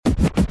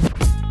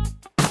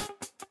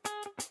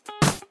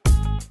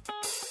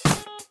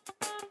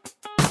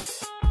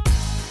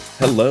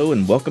Hello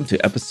and welcome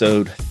to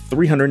episode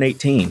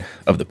 318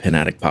 of the Pen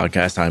Addict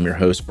Podcast. I'm your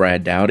host,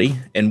 Brad Dowdy,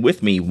 and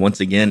with me once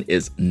again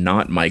is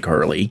not Mike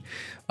Hurley.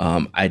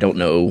 I don't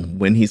know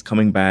when he's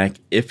coming back,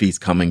 if he's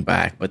coming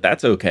back, but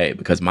that's okay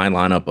because my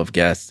lineup of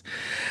guests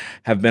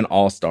have been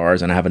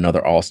all-stars, and I have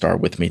another all-star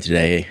with me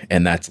today,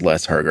 and that's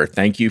Les Herger.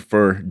 Thank you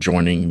for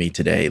joining me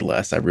today,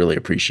 Les. I really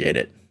appreciate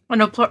it. Oh,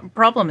 no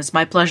problem. It's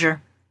my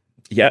pleasure.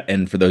 Yeah,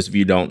 and for those of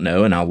you who don't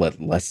know, and I'll let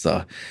Les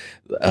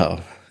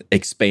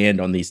expand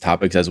on these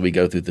topics as we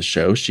go through the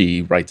show.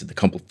 She writes at the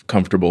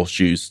Comfortable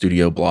Shoes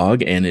Studio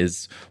blog and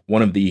is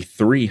one of the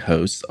three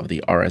hosts of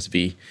the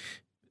RSVP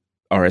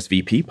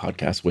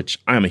podcast, which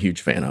I'm a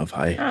huge fan of.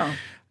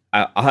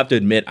 I'll have to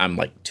admit I'm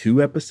like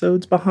 2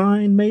 episodes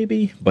behind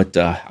maybe, but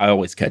I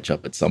always catch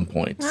up at some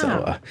point. Oh.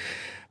 So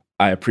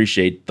I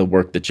appreciate the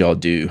work that y'all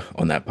do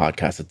on that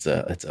podcast.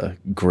 It's a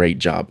great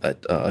job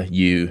that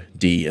you,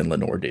 Dee, and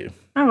Lenore do.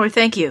 Oh, well,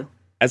 thank you.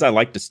 As I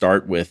like to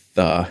start with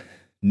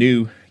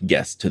new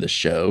guests to the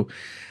show,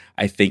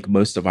 I think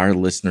most of our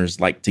listeners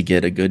like to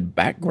get a good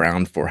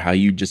background for how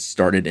you just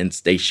started in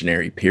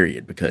stationery,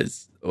 period,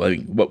 because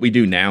what we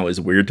do now is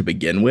weird to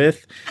begin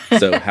with.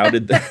 So how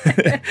did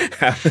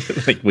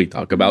like we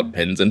talk about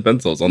pens and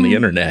pencils on the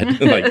internet,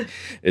 like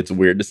it's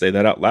weird to say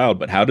that out loud,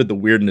 but how did the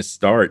weirdness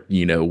start?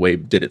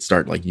 Did it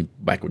start like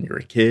back when you were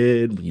a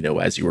kid,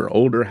 as you were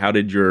older? How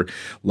did your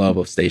love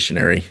of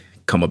stationery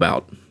come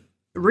about?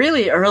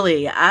 Really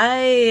early.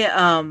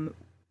 I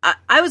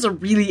was a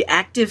really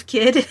active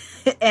kid,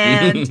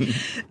 and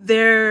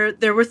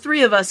there were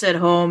 3 of us at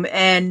home,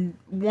 and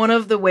one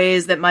of the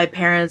ways that my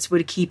parents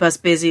would keep us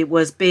busy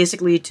was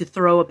basically to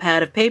throw a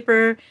pad of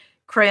paper,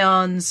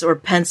 crayons, or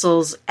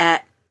pencils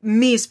at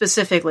me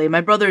specifically.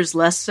 My brother's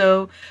less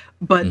so,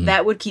 but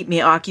that would keep me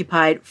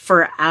occupied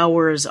for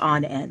hours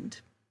on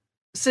end.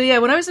 So yeah,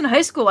 when I was in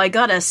high school, I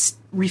got a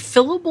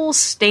refillable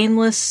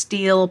stainless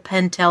steel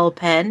Pentel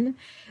pen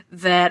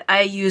that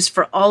I used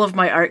for all of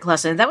my art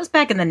classes, and that was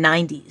back in the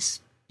 90s.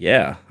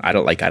 Yeah, I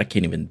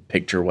can't even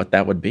picture what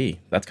that would be.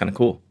 That's kind of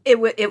cool.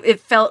 It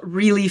felt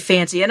really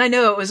fancy, and I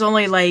know it was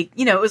only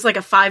it was like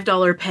a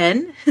 $5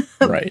 pen.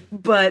 Right.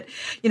 But,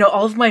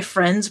 all of my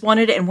friends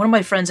wanted it, and one of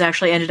my friends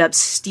actually ended up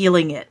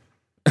stealing it.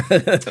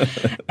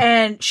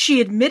 And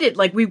she admitted,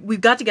 we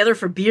got together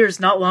for beers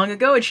not long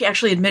ago, and she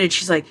actually admitted,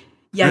 she's like,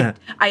 yeah,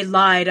 I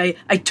lied.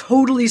 I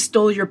totally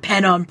stole your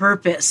pen on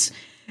purpose.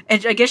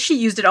 And I guess she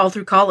used it all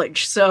through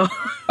college. So,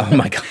 oh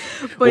my god!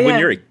 Well,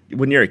 yeah.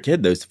 when you're a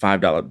kid, those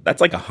 $5,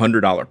 that's like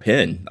 $100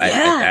 pen at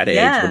that age.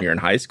 Yeah. When you're in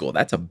high school,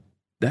 that's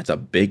a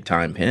big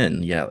time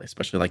pen. Yeah,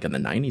 especially like in the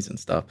 90s and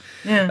stuff.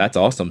 Yeah, that's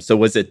awesome. So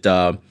was it?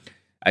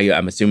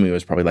 I'm assuming it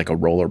was probably like a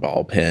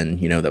rollerball pen,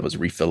 that was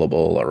refillable,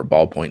 or a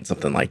ballpoint,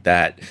 something like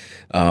that.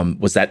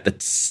 Was that the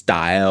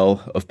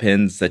style of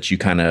pens that you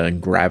kind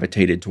of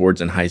gravitated towards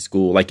in high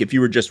school? Like if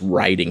you were just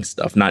writing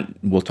stuff,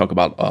 we'll talk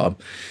about,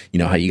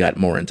 how you got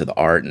more into the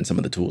art and some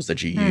of the tools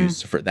that you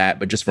used for that,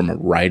 but just from a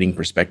writing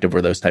perspective,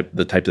 were those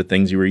the types of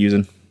things you were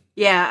using?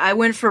 Yeah, I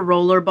went for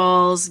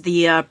rollerballs,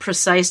 the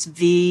Precise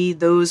V.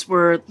 Those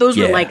were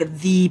like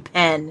the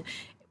pen.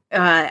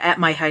 At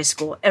my high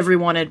school,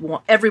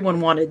 everyone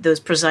wanted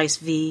those Precise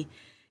V,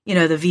 the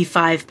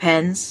V5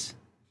 pens.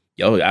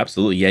 Oh,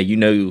 absolutely.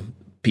 Yeah,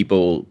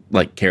 people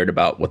cared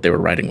about what they were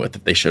writing with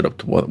if they showed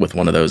up with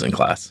one of those in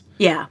class.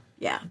 Yeah.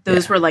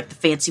 Those were like the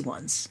fancy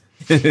ones.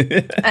 But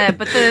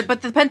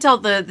the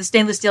Pentel, the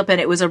stainless steel pen,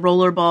 it was a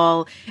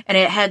rollerball, and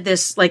it had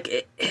this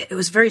it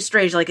was very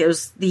strange. It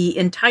was the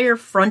entire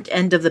front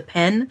end of the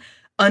pen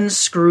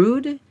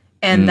unscrewed,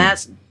 and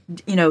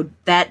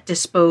that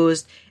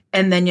disposed.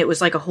 And then it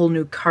was like a whole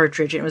new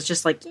cartridge. And it was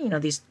just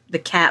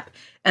the cap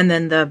and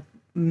then the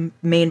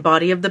main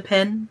body of the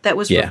pen that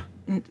was, you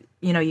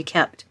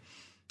kept.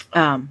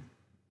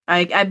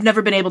 I've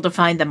never been able to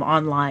find them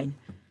online.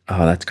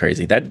 Oh, that's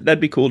crazy.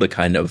 That'd be cool to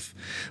kind of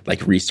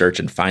research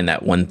and find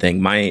that one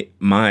thing.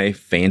 My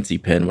fancy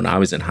pen when I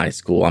was in high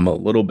school, I'm a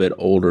little bit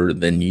older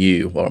than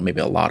you, or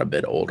maybe a lot of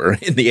bit older.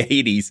 In the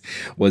 80s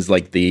was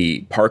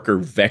the Parker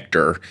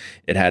Vector.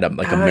 It had a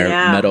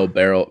metal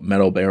barrel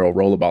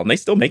rollerball, and they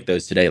still make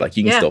those today.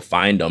 You can still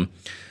find them.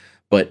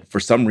 But for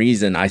some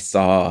reason, I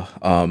saw.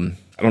 I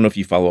don't know if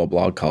you follow a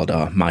blog called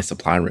My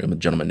Supply Room. A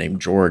gentleman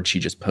named George. He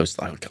just posts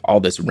all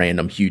this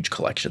random huge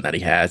collection that he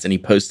has, and he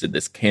posted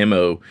this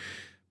camo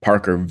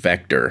Parker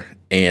Vector,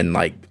 and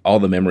all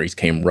the memories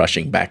came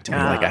rushing back to me.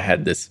 I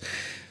had this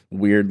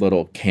weird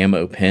little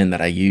camo pen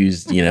that I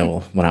used,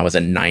 when I was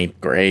in 9th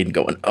grade,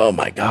 going, oh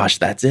my gosh,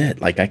 that's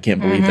it. I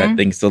can't believe that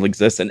thing still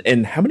exists.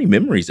 And how many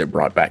memories it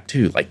brought back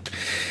too.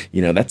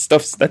 That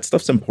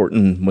stuff's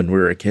important when we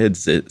were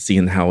kids,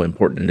 seeing how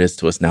important it is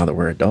to us now that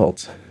we're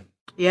adults.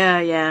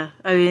 Yeah.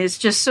 I mean, it's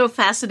just so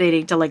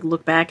fascinating to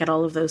look back at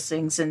all of those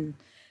things. And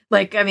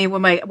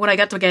when I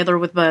got together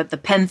with the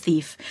pen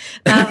thief,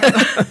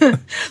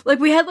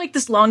 we had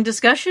this long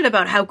discussion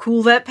about how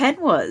cool that pen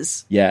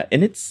was. Yeah,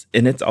 and it's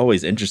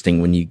always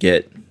interesting when you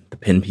get the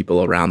pen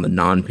people around the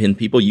non-pen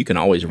people, you can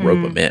always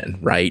rope them in,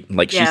 right?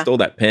 Like she stole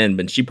that pen,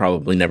 but she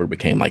probably never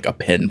became like a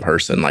pen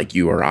person like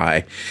you or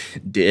I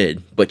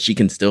did. But she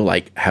can still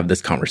like have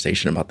this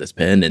conversation about this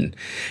pen, and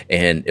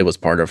it was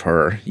part of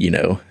her,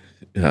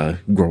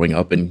 growing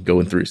up and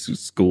going through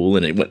school,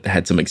 and it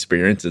had some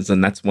experiences,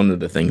 and that's one of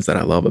the things that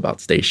I love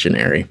about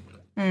stationery.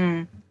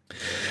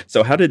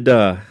 So how did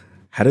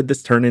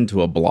this turn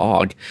into a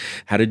blog?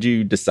 How did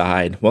you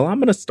decide, well, I'm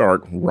going to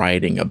start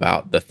writing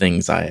about the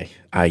things I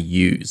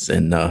use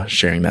and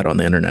sharing that on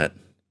the internet?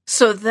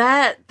 So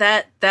that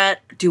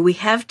do we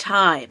have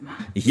time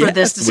for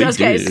this? We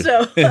okay, do.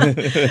 So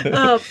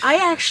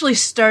I actually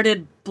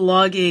started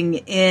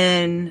blogging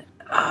in,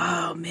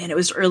 it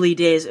was early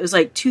days. It was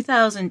like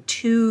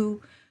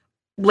 2002,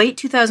 late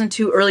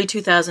 2002, early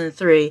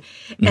 2003.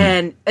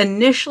 And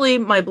initially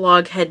my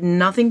blog had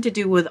nothing to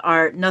do with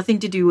art, nothing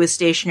to do with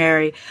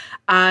stationery.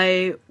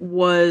 I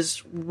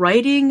was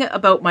writing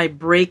about my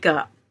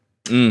breakup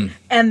and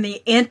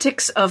the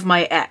antics of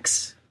my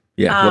ex.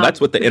 Yeah, well, that's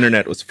what the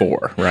internet was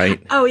for,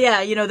 right? Oh,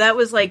 yeah. That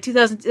was like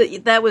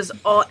 2000. That was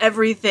all,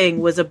 everything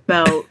was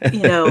about,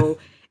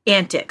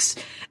 antics.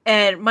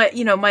 And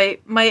my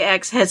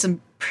ex had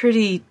some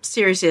pretty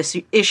serious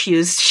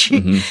issues.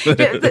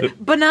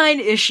 Benign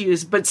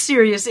issues, but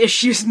serious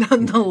issues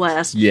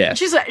nonetheless. Yeah.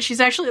 She's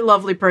actually a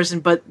lovely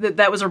person, but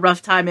that was a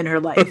rough time in her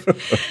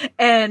life.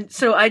 And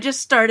so I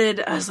just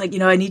started, I was like,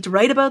 I need to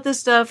write about this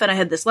stuff. And I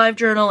had this live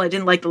journal. I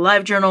didn't like the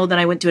live journal. Then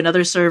I went to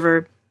another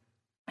server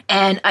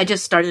and I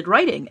just started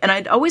writing. And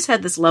I'd always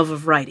had this love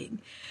of writing.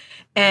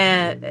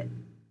 And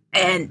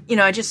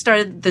I just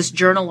started this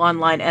journal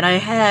online, and I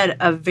had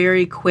a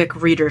very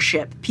quick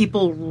readership.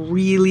 People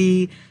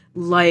really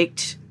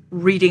liked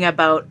reading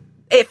about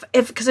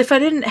because if I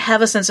didn't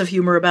have a sense of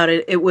humor about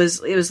it, it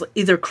was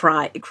either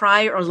cry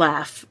or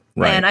laugh,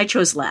 right. And I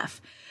chose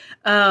laugh.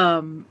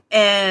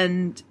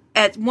 And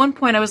at one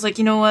point, I was like,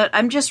 you know what?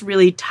 I'm just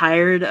really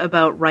tired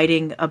about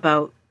writing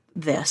about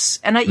this,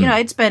 and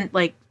I'd spent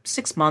like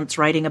 6 months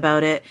writing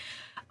about it,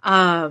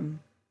 and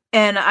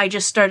I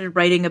just started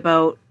writing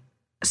about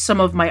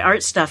some of my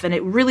art stuff, and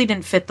it really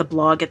didn't fit the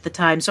blog at the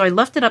time. So I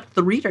left it up to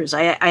the readers.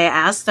 I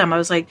asked them, I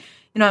was like,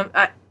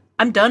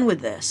 I'm done with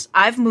this.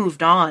 I've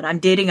moved on. I'm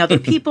dating other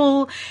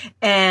people,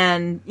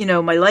 and,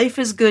 my life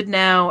is good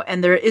now,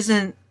 and there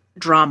isn't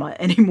drama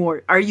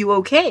anymore. Are you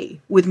okay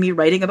with me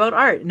writing about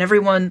art? And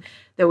everyone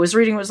that was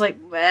reading was like,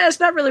 it's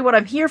not really what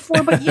I'm here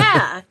for, but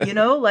yeah,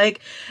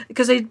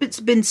 because I'd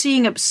been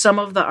seeing some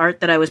of the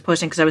art that I was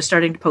posting, because I was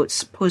starting to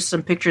post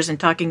some pictures and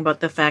talking about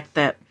the fact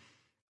that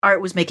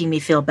art was making me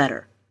feel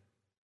better.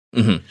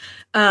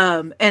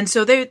 And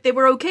so they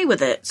were okay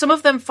with it. Some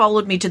of them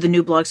followed me to the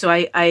new blog, so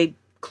I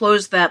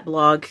closed that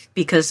blog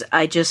because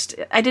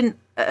it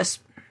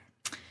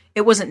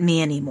wasn't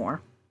me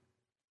anymore.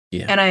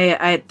 Yeah. And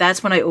I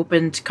that's when I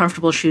opened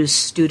Comfortable Shoes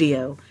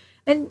Studio.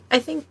 And I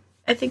think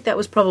that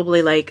was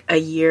probably like a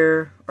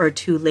year or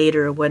two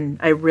later when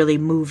I really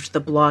moved the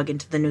blog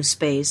into the new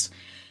space.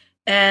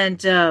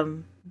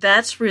 And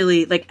that's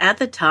really, like, at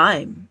the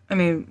time, I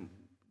mean,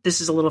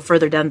 this is a little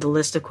further down the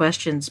list of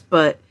questions,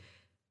 but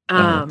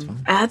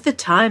at the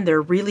time,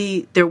 there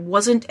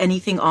wasn't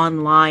anything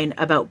online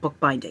about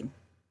bookbinding.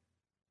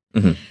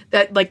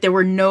 That, like,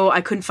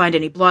 I couldn't find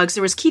any blogs.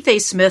 There was Keith A.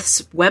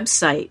 Smith's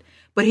website,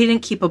 but he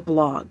didn't keep a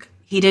blog.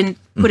 He didn't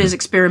put his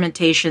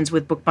experimentations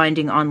with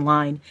bookbinding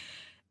online.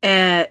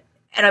 And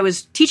I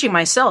was teaching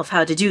myself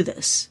how to do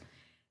this.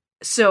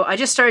 So I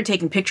just started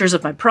taking pictures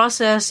of my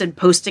process and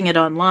posting it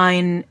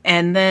online.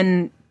 And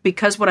then,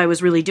 because what I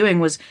was really doing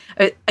was,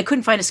 I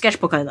couldn't find a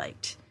sketchbook I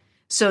liked.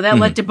 So that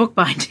led to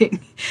bookbinding.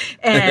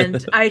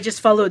 And I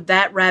just followed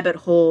that rabbit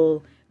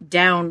hole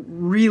down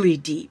really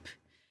deep.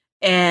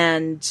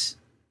 And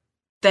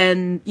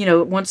then,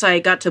 once I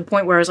got to a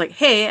point where I was like,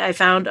 hey, I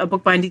found a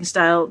bookbinding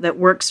style that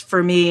works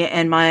for me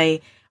and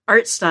my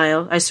art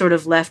style, I sort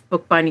of left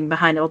bookbinding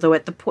behind. Although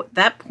at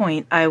that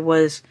point, I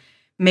was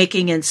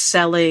making and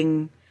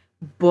selling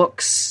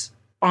books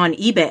on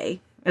eBay.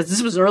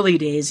 This was early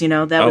days,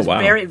 that was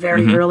very,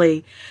 very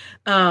early.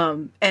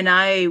 And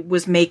I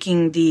was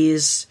making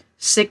these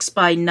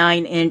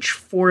 6x9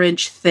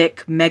 4-inch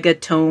thick mega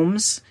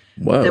tomes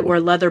that were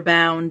leather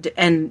bound,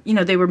 and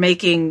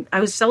I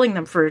was selling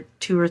them for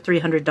 $200 or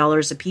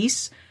 $300 a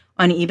piece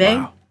on eBay.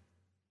 Wow.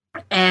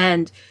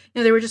 And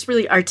they were just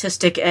really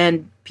artistic,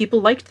 and people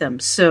liked them.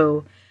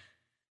 So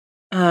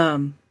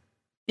that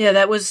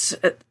was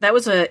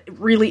a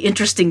really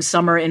interesting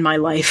summer in my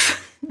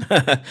life.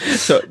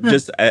 So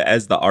just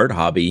as the art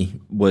hobby,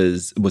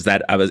 was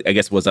that, I was going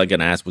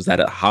to ask, was that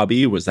a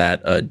hobby? Was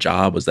that a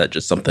job? Was that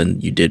just something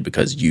you did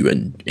because you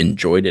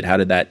enjoyed it? How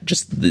did that,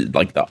 just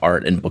the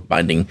art and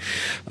bookbinding,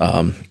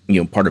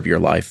 part of your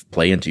life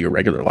play into your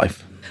regular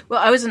life? Well,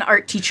 I was an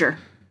art teacher.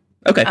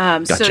 Okay.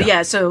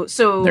 Gotcha.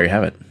 So there you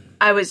have it.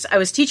 I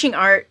was teaching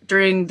art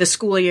during the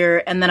school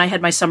year, and then I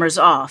had my summers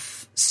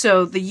off.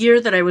 So the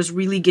year that I was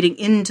really getting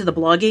into the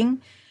blogging,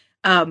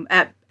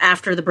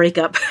 after the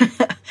breakup,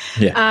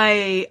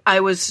 I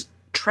was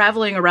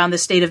traveling around the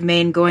state of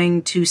Maine,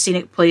 going to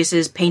scenic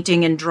places,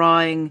 painting and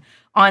drawing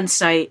on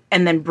site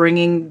and then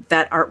bringing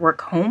that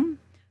artwork home,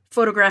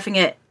 photographing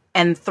it,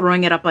 and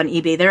throwing it up on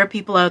eBay. There are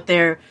people out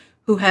there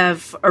who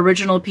have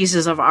original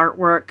pieces of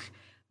artwork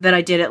that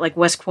I did at like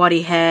West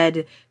Quoddy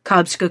Head,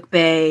 Cobscook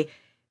Bay,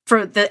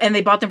 and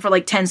they bought them for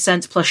like 10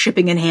 cents plus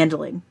shipping and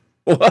handling.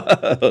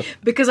 Whoa.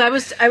 Because I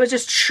was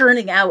just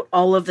churning out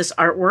all of this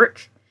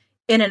artwork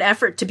in an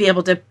effort to be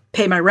able to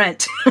pay my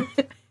rent.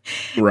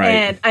 Right.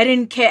 And I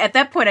didn't care at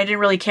that point. I didn't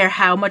really care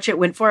how much it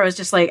went for. I was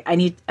just like, I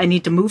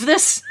need to move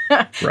this.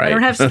 I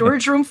don't have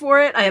storage room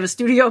for it. I have a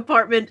studio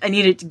apartment. I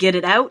needed to get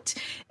it out.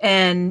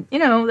 And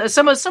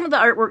some of the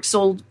artwork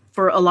sold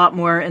for a lot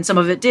more, and some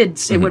of it did.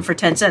 It went for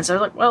 10 cents. I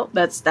was like, well,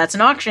 that's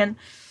an auction.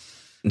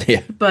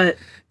 Yeah. But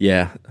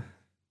yeah.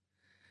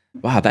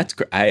 Wow, that's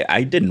great.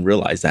 I didn't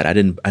realize that. I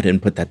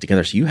didn't put that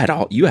together. So you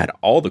had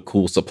all the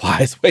cool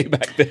supplies way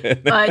back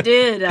then. I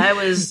did. I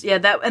was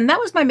that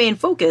was my main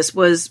focus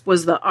was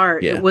the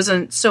art. Yeah. It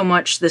wasn't so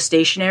much the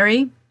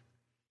stationery.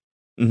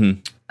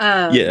 Mm-hmm.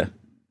 Yeah.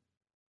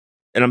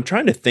 And I'm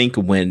trying to think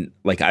when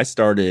I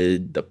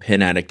started the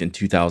Pen Addict in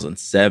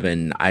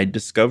 2007, I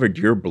discovered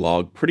your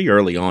blog pretty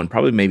early on,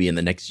 probably maybe in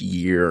the next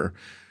year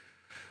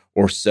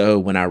or so,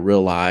 when I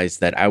realized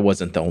that I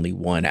wasn't the only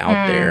one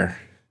out there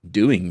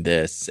doing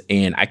this.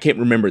 And I can't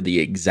remember the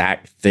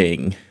exact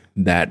thing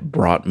that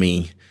brought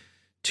me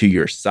to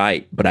your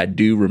site, but I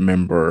do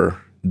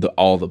remember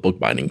all the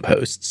bookbinding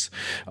posts.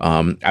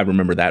 I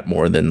remember that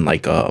more than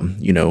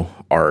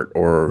art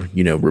or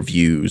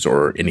reviews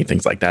or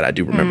anything like that. I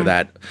do remember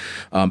that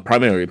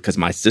primarily because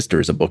my sister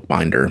is a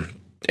bookbinder.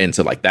 And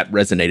so that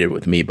resonated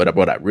with me. But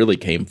what I really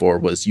came for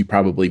was you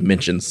probably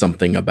mentioned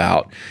something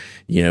about,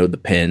 the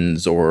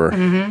pens or,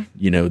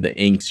 the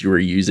inks you were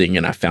using.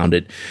 And I found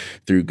it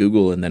through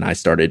Google. And then I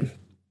started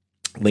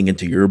linking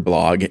to your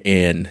blog,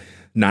 and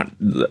not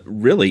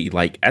really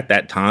at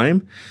that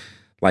time,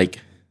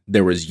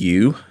 there was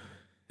you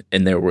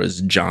and there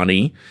was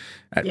Johnny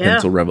at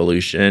Pencil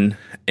Revolution.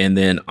 And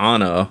then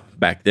Anna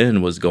back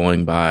then was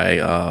going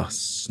by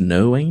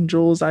Snow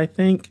Angels, I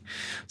think.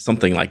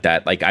 Something like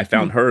that. I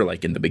found her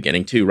in the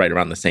beginning too, right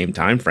around the same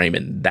time frame.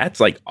 And that's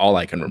all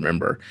I can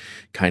remember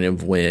kind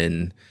of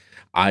when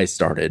I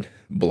started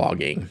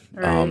blogging.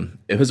 Right.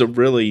 It was a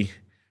really,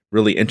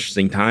 really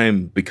interesting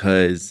time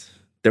because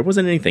there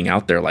wasn't anything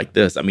out there like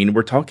this. I mean,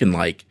 we're talking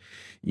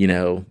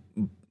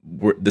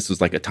this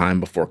was a time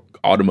before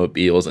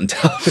automobiles and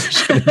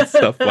television and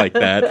stuff like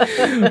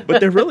that. But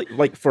there really,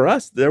 for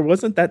us, there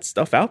wasn't that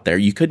stuff out there.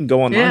 You couldn't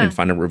go online and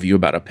find a review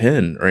about a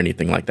pen or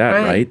anything like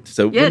that, right?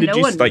 So when did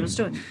you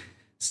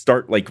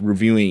start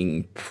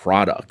reviewing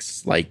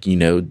products,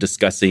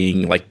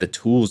 discussing the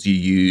tools you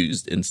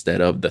used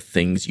instead of the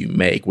things you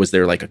make? Was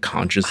there a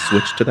conscious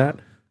switch to that?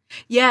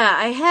 Yeah,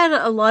 I had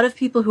a lot of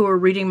people who were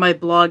reading my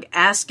blog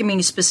asking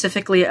me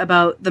specifically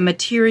about the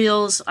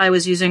materials I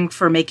was using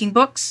for making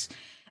books,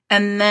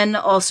 and then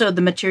also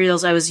the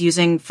materials I was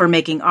using for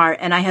making art.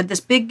 And I had this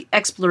big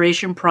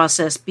exploration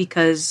process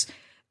because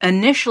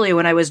initially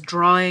when I was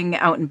drawing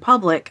out in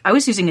public, I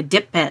was using a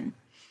dip pen.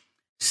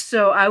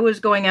 So I was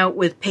going out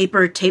with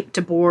paper taped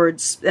to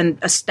boards and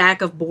a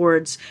stack of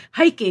boards,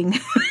 hiking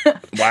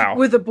wow.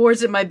 with the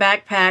boards in my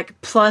backpack,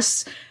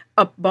 plus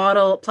a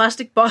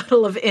plastic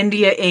bottle of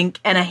India ink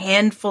and a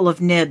handful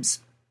of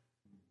nibs.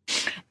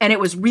 And it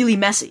was really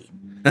messy.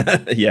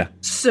 Yeah.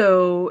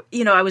 So,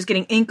 I was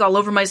getting ink all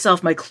over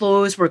myself. My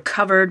clothes were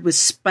covered with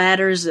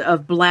spatters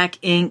of black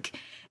ink.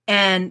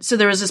 And so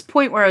there was this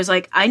point where I was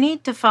like, I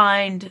need to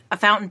find a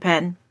fountain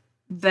pen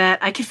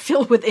that I can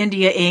fill with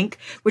India ink,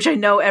 which I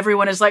know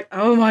everyone is like,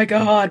 oh my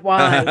God,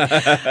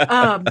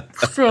 why?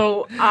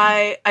 So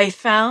I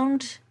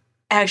found,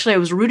 actually, I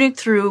was rooting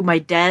through my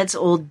dad's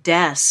old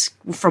desk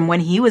from when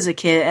he was a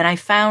kid, and I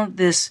found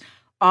this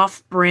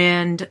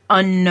off-brand,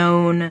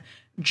 unknown,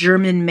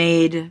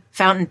 German-made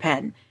fountain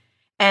pen.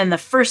 And the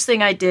first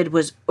thing I did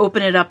was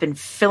open it up and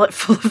fill it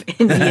full of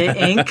India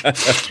ink.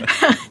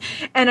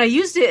 And I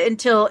used it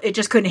until it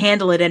just couldn't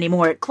handle it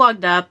anymore. It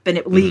clogged up and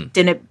it leaked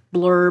and it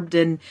blurbed,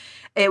 and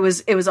it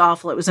was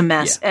awful. It was a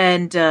mess. Yeah.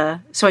 And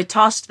so I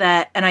tossed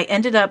that, and I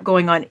ended up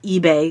going on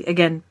eBay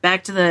again,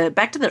 back to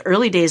the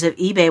early days of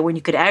eBay when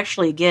you could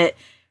actually get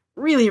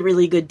really,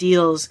 really good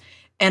deals.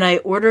 And I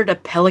ordered a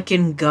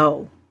Pelican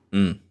Go.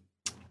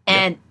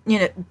 And,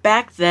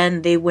 back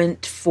then they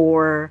went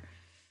for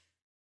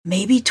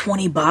maybe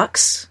 $20.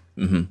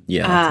 Mm-hmm.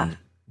 Yeah.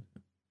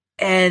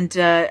 And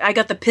I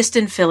got the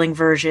piston filling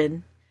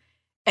version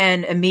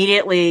and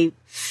immediately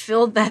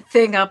filled that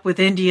thing up with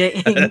India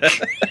ink.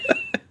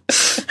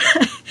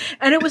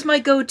 And it was my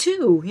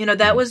go-to.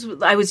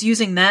 I was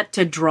using that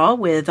to draw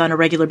with on a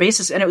regular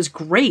basis, and it was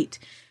great.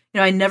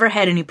 I never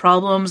had any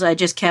problems. I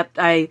just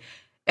I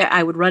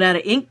would run out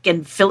of ink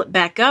and fill it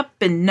back up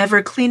and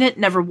never clean it,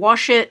 never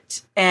wash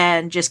it,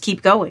 and just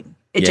keep going.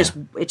 It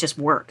just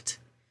worked.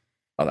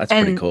 Oh, that's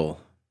pretty cool.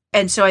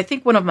 And so I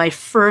think one of my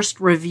first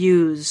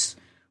reviews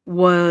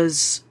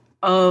was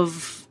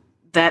of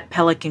that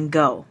Pelican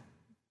Go.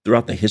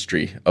 Throughout the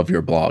history of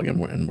your blog, and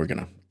we're going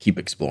to keep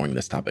exploring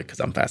this topic because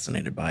I'm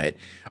fascinated by it.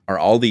 Are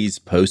all these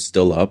posts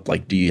still up?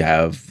 Do you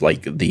have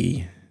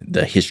the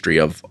the history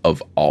of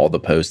all the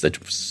posts that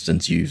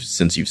since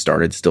you've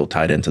started still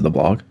tied into the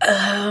blog?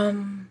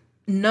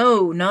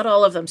 No, not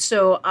all of them.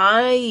 So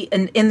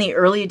in the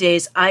early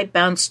days, I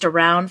bounced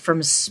around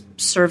from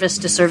service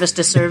to service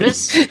to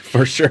service.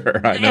 For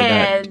sure. I know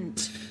that.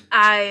 And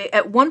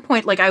at one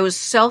point, like, I was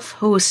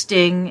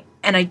self-hosting,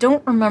 and I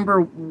don't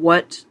remember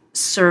what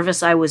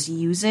service I was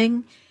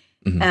using.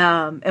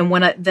 Mm-hmm.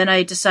 And then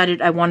I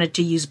decided I wanted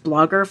to use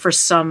Blogger for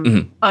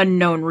some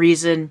unknown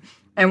reason.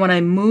 And when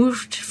I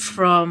moved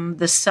from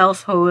the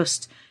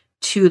self-host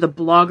to the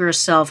Blogger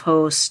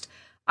self-host,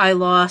 I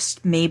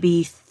lost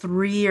maybe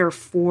 3 or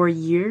 4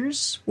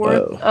 years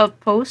worth of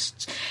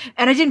posts,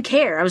 and I didn't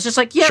care. I was just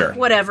like, yeah,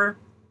 whatever,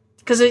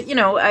 because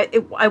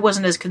I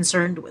wasn't as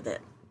concerned with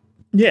it.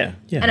 Yeah,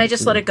 and I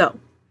just let it go.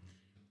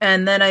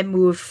 And then I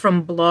moved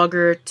from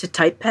Blogger to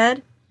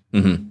TypePad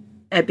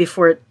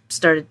before it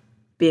started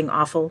being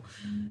awful.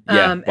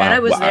 And I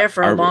was there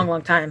for a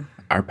long time.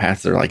 Our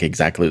paths are like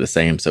exactly the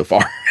same so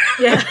far.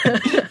 Yeah.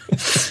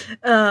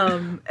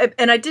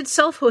 And I did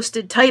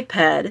self-hosted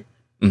TypePad.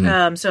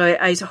 So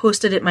I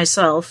hosted it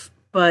myself,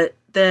 but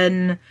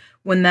then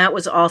when that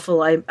was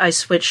awful, I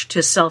switched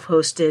to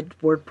self-hosted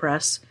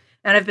WordPress,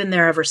 and I've been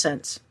there ever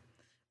since.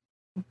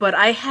 But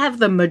I have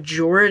the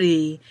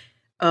majority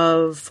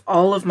of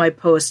all of my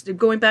posts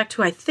going back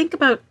to, I think,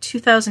 about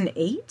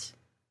 2008,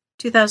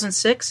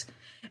 2006.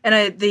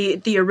 And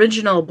the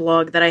original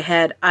blog that I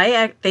had,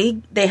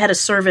 they had a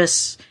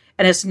service,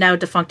 and it's now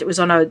defunct. It was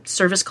on a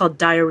service called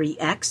Diary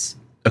X.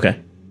 Okay.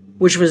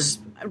 Which was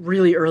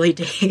really early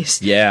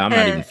days. Yeah, I'm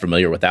not even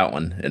familiar with that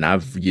one. And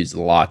I've used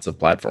lots of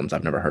platforms.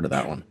 I've never heard of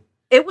that one.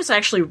 It was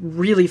actually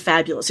really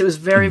fabulous. It was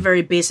very,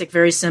 very basic,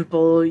 very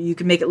simple. You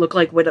could make it look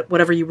like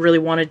whatever you really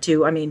wanted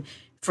to. I mean,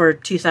 for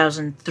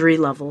 2003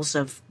 levels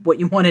of what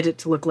you wanted it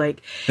to look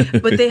like.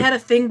 But they had a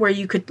thing where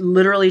you could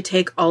literally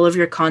take all of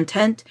your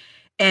content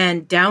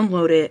and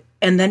download it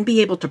and then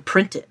be able to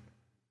print it.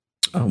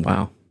 Oh,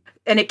 wow.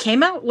 And it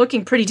came out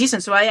looking pretty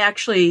decent. So I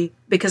actually,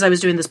 because I was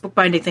doing this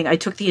bookbinding thing, I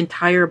took the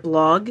entire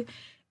blog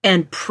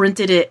and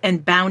printed it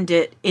and bound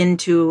it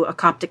into a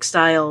Coptic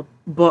style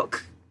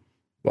book.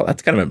 Well,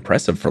 that's kind of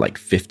impressive for like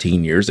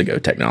 15 years ago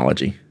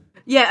technology.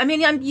 Yeah, I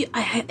mean,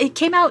 it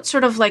came out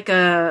sort of like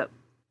a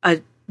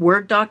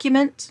Word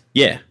document.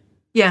 Yeah.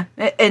 Yeah,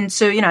 and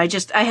so,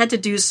 I had to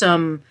do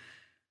some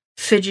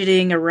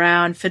fiddling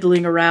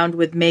around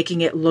with making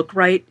it look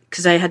right,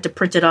 because I had to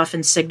print it off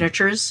in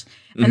signatures.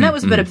 And that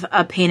was a bit of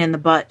a pain in the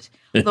butt.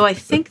 Though I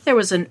think there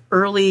was an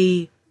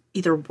early,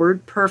 either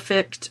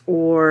WordPerfect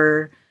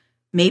or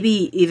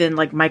maybe even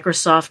like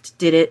Microsoft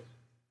did it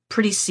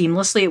pretty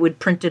seamlessly. It would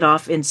print it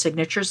off in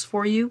signatures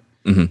for you.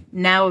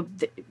 Now,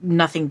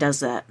 nothing does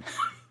that.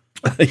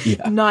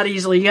 Yeah. Not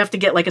easily. You have to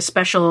get like a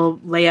special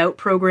layout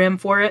program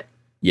for it.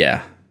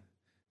 Yeah.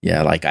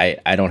 Yeah, like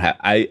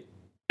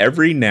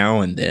every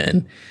now and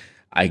then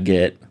I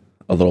get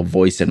a little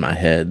voice in my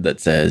head that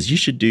says, you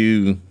should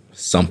do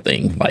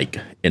something like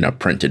in a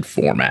printed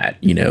format,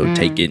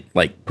 take it,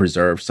 like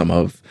preserve some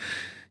of,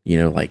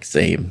 like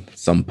say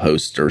some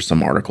posts or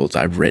some articles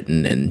I've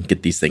written and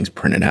get these things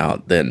printed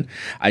out. Then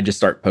I just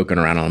start poking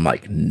around and I'm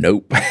like,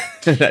 nope,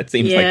 that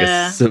seems like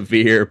a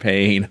severe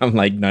pain. I'm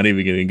like, not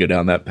even going to go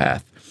down that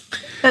path.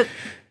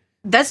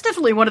 That's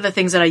definitely one of the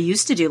things that I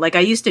used to do. Like, I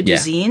used to do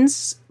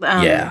zines,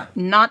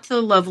 not to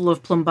the level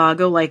of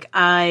Plumbago. Like,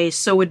 I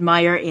so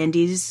admire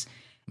Andy's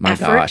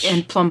effort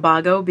in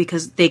Plumbago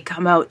because they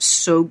come out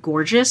so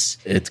gorgeous.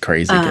 It's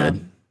crazy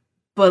good.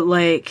 But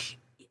like,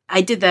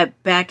 I did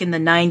that back in the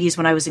 90s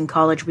when I was in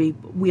college. We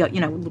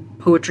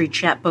poetry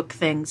chapbook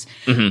things.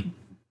 And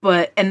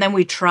then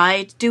we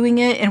tried doing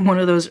it in one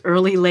of those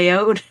early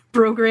layout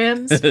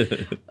programs.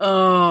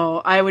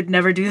 Oh, I would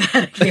never do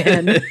that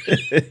again.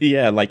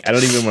 Yeah, like I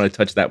don't even want to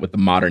touch that with the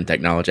modern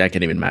technology. I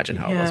can't even imagine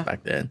how it was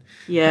back then.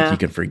 Yeah. Like, you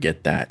can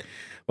forget that.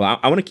 Well,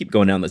 I want to keep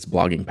going down this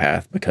blogging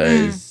path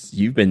because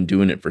you've been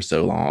doing it for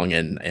so long,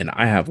 and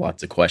I have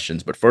lots of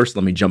questions. But first,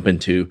 let me jump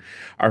into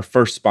our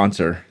first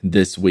sponsor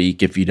this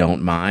week, if you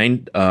don't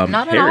mind. Not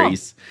at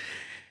Harry's.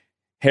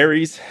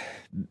 Harry's,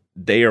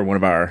 they are one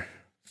of our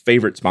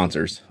favorite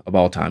sponsors of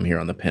all time here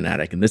on the Pen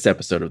Attic, and this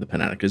episode of the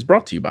Pen Attic is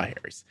brought to you by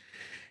Harry's.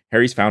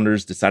 Harry's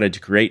founders decided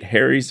to create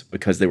Harry's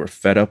because they were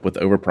fed up with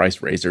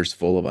overpriced razors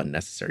full of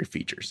unnecessary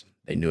features.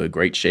 They knew a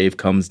great shave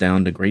comes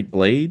down to great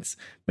blades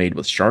made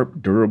with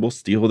sharp, durable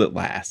steel that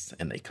lasts,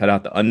 and they cut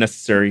out the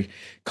unnecessary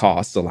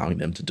costs, allowing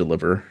them to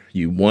deliver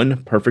you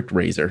one perfect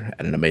razor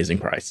at an amazing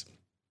price.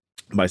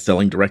 By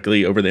selling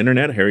directly over the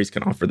internet, Harry's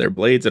can offer their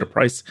blades at a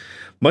price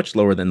much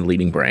lower than the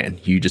leading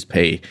brand. You just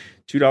pay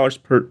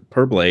 $2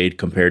 per blade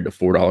compared to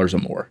 $4 or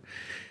more.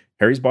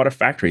 Harry's bought a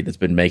factory that's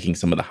been making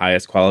some of the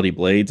highest quality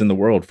blades in the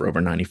world for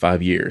over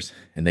 95 years,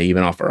 and they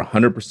even offer a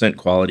 100%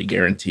 quality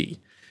guarantee.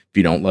 If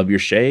you don't love your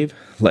shave,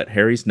 let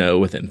Harry's know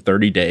within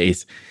 30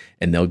 days,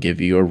 and they'll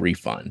give you a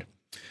refund.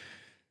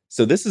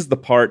 So this is the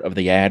part of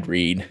the ad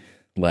read,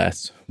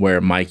 Les, where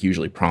Mike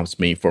usually prompts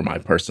me for my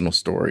personal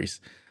stories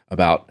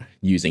about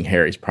using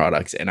Harry's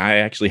products, and I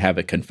actually have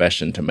a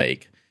confession to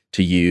make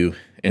to you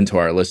and to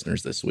our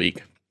listeners this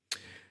week.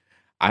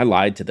 I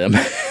lied to them.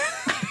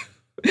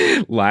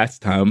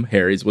 Last time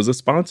Harry's was a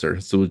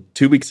sponsor. So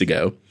 2 weeks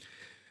ago,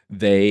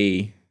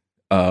 we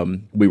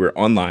were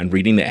online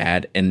reading the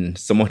ad, and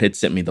someone had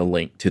sent me the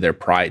link to their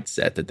Pride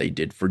set that they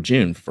did for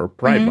June for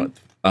Pride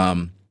Month.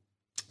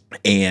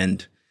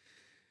 And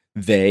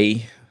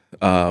they,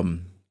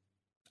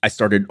 I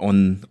started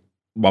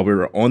while we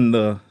were on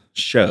the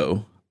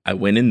show, I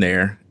went in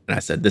there and I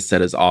said, this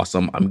set is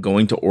awesome. I'm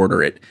going to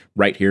order it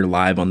right here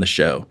live on the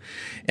show.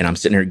 And I'm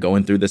sitting here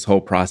going through this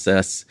whole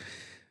process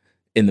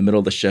in the middle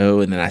of the show.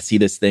 And then I see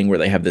this thing where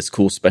they have this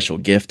cool special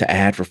gift to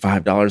add for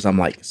 $5. I'm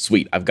like,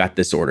 sweet, I've got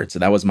this ordered. So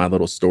that was my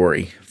little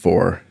story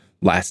for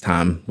last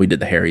time we did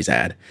the Harry's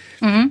ad.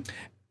 And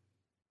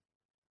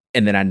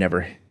then I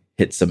never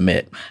hit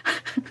submit,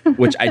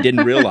 which I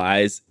didn't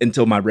realize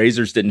until my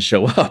razors didn't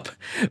show up.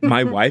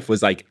 My wife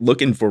was like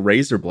looking for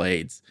razor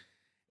blades,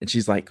 and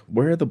she's like,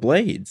 where are the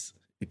blades?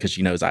 Because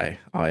she knows I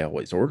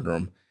always order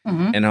them.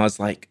 And I was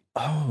like,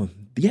 oh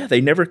yeah,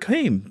 they never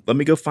came. Let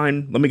me go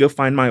find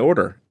my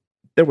order.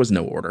 There was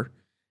no order.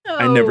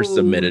 I never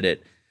submitted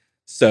it.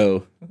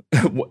 So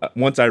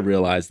once I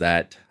realized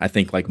that, I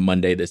think like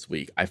Monday this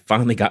week, I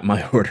finally got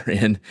my order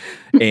in.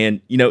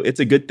 And it's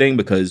a good thing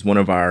because one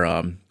of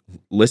our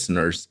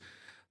listeners,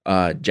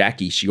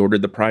 Jackie, she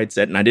ordered the Pride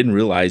set, and I didn't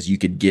realize you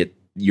could get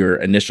your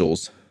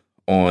initials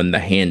on the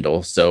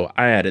handle, so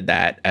I added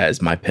that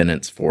as my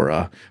penance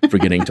for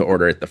forgetting to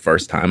order it the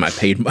first time. I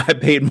paid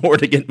more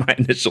to get my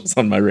initials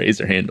on my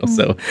razor handle.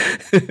 So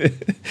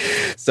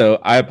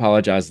I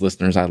apologize,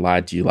 listeners. I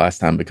lied to you last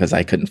time because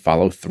I couldn't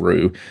follow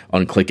through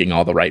on clicking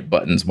all the right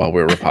buttons while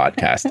we were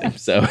podcasting.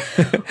 So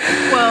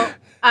well,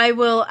 I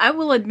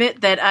will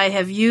admit that I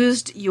have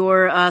used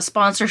your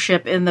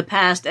sponsorship in the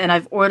past, and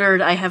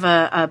I have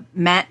a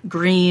matte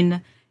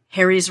green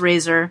Harry's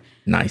razor.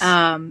 Nice.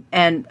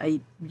 And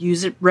I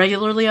use it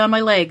regularly on my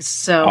legs.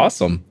 So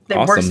awesome.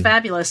 It works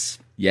fabulous.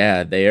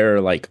 Yeah, they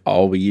are like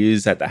all we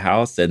use at the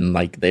house, and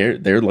like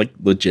they're like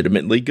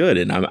legitimately good.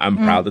 And I'm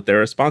proud that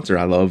they're a sponsor.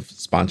 I love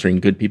sponsoring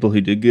good people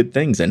who do good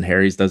things, and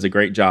Harry's does a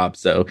great job.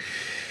 So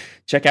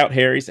check out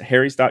Harry's at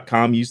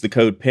harrys.com. Use the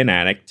code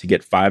PENADDICT to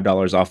get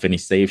 $5 off any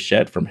Save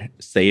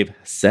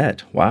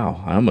Set.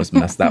 Wow, I almost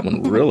messed that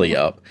one really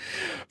up.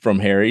 From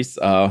Harry's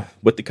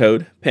with the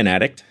code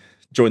PENADDICT.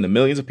 Join the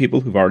millions of people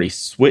who've already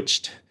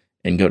switched,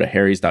 and go to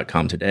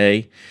harrys.com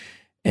today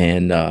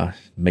and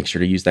make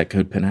sure to use that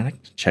code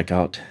PENADDICT. Check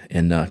out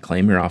and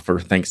claim your offer.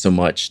 Thanks so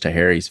much to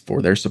Harry's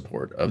for their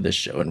support of this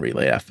show and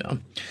Relay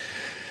FM.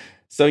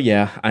 So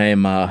yeah, I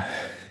am,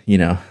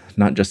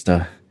 not just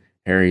a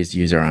Harry's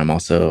user, I'm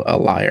also a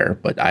liar,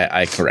 but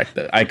I correct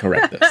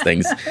those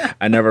things.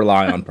 I never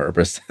lie on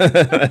purpose.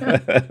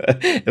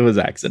 It was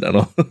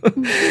accidental.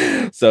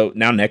 So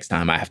now next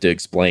time I have to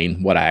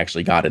explain what I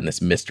actually got in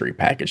this mystery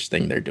package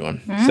thing they're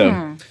doing. So,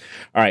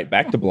 all right,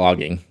 back to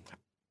blogging.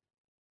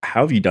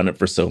 How have you done it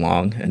for so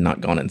long and not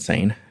gone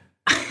insane?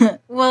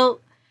 Well,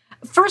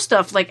 first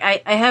off, like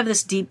I have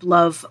this deep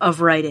love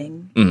of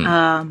writing.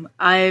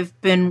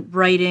 I've been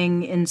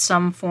writing in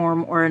some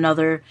form or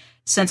another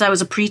since I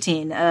was a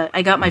preteen.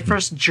 I got my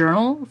first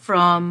journal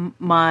from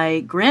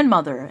my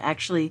grandmother,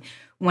 actually,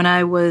 when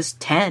I was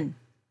 10.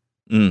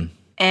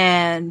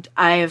 And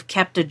I have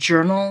kept a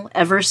journal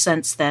ever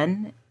since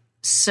then.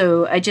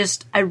 So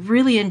I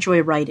really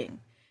enjoy writing.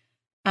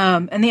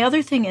 And the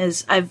other thing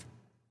is,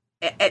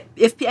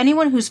 if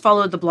anyone who's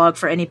followed the blog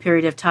for any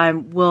period of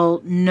time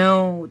will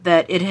know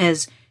that it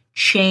has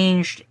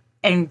changed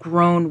and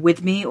grown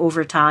with me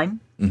over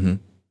time.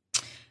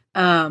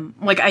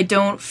 Like I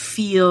don't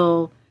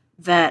feel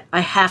that I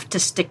have to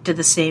stick to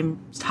the same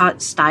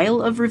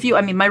style of review.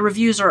 I mean, my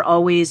reviews are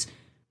always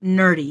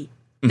nerdy.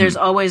 There's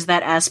always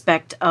that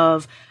aspect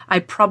of I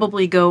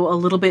probably go a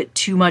little bit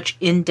too much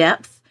in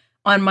depth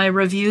on my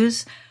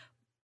reviews,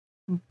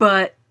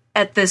 but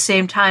at the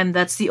same time,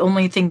 that's the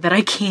only thing that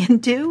I can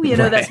do.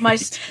 That's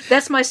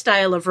my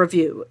style of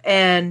review,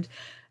 and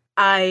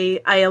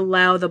I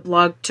allow the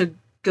blog to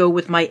go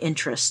with my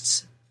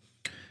interests.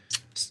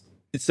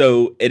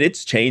 So, and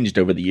it's changed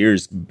over the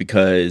years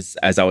because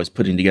as I was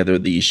putting together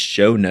these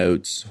show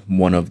notes,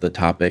 one of the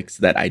topics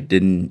that I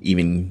didn't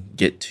even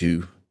get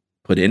to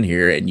put in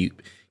here, and you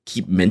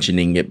keep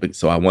mentioning it, but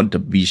so I want to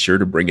be sure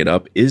to bring it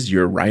up, is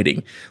your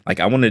writing. Like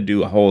I want to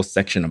do a whole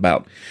section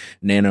about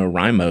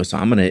NaNoWriMo, so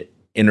I'm going to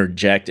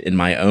interject in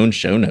my own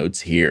show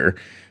notes here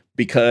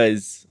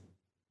because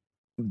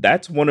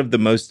that's one of the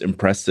most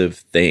impressive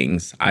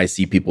things I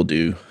see people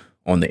do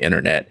on the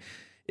internet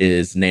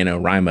is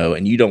NaNoWriMo.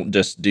 And you don't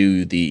just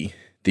do the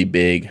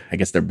big, I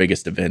guess their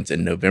biggest events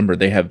in November.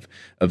 They have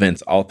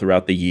events all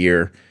throughout the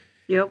year.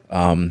 Yep.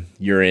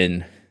 You're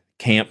in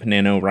Camp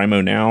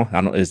NaNoWriMo now.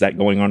 Is that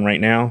going on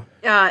right now?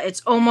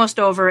 It's almost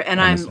over, and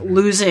I'm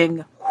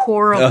losing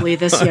horribly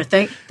this year.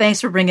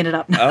 Thanks for bringing it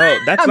up. Oh,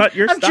 that's not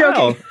your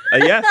style.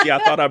 Yes, I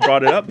thought I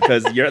brought it up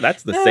because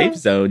that's the safe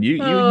zone. You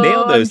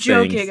nailed those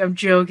things. I'm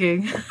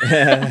joking.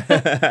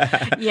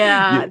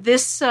 Yeah,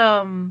 this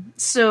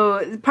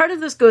so part of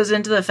this goes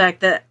into the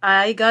fact that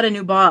I got a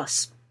new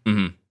boss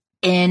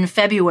in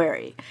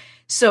February.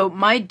 So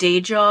my day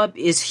job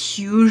is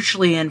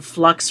hugely in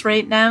flux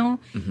right now.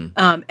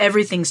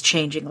 Everything's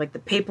changing. Like the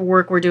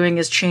paperwork we're doing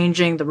is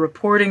changing. The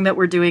reporting that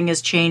we're doing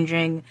is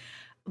changing.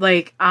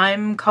 Like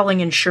I'm calling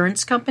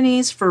insurance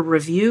companies for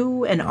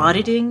review and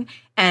auditing,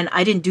 and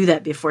I didn't do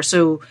that before.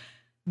 So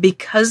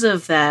because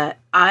of that,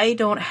 I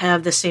don't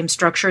have the same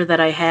structure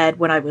that I had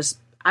when I was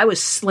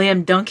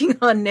slam dunking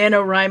on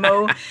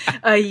NaNoWriMo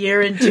a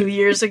year and 2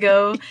 years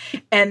ago.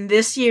 And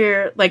this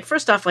year, like,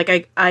 first off,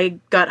 like I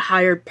got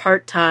hired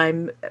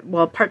part-time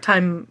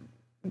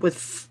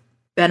with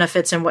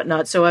benefits and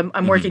whatnot. So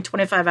I'm working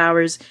 25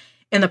 hours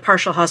in the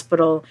partial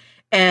hospital.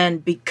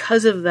 And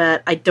because of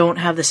that, I don't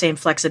have the same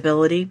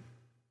flexibility.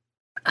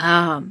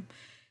 And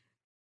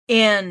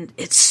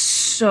it's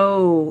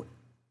so,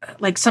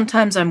 like,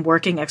 sometimes I'm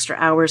working extra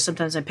hours.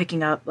 Sometimes I'm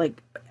picking up,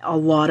 like, a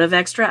lot of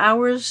extra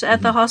hours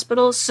at the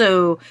hospital.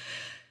 So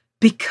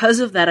because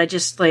of that, I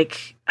just,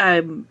 like,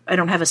 I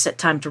don't have a set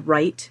time to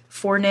write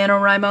for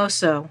NaNoWriMo.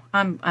 So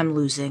I'm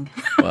losing.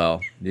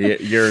 Well,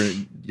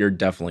 you're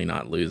definitely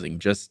not losing.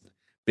 Just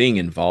being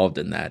involved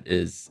in that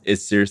is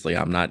seriously,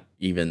 I'm not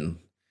even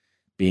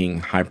being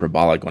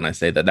hyperbolic when I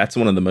say that. That's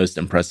one of the most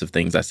impressive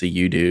things I see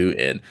you do,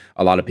 and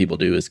a lot of people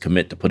do, is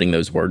commit to putting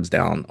those words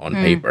down on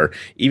paper.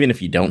 Even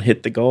if you don't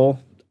hit the goal,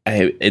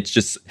 it's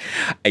just,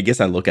 I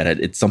guess I look at it,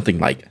 it's something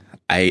like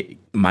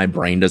my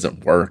brain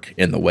doesn't work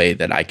in the way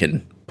that I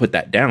can put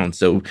that down.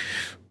 So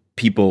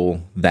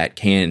people that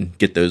can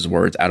get those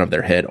words out of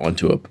their head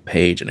onto a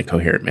page in a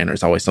coherent manner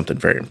is always something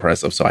very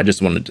impressive. So I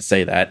just wanted to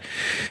say that.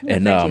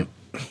 And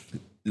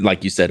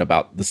like you said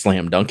about the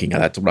slam dunking,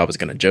 that's what I was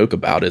going to joke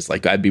about, is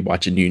like I'd be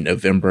watching you in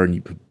November and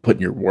you put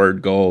in your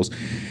word goals,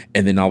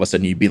 and then all of a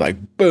sudden you'd be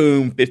like,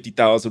 boom,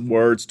 50,000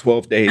 words,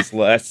 12 days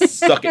less,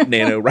 suck it,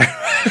 NaNoWriMo.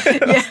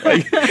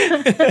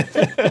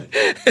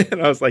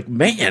 And I was like,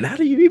 man, how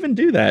do you even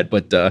do that?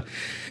 But I'll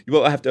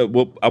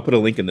put a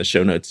link in the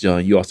show notes.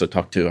 You also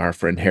talked to our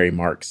friend Harry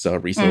Marks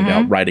recently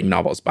about writing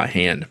novels by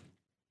hand.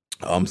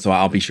 So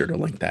I'll be sure to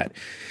link that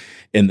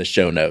in the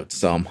show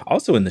notes.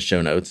 Also in the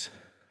show notes,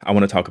 I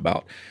want to talk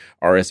about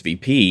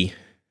RSVP.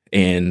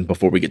 And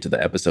before we get to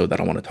the episode that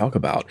I want to talk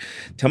about,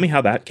 tell me how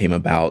that came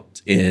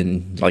about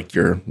in like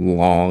your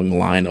long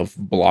line of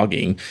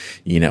blogging.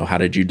 You know, how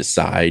did you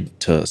decide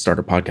to start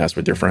a podcast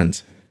with your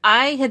friends?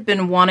 I had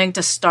been wanting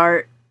to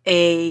start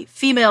a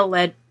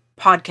female-led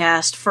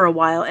podcast for a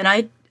while, and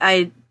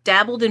I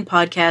dabbled in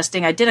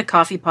podcasting. I did a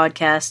coffee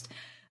podcast,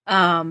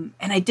 and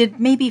I did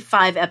maybe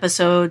 5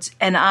 episodes,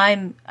 and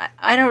I'm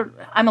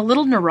a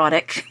little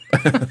neurotic.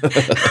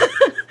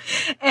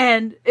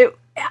 And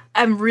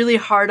I'm really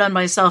hard on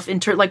myself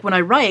like when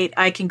I write,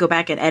 I can go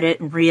back and edit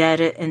and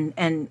re-edit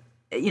and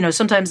you know,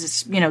 sometimes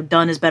it's, you know,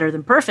 done is better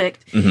than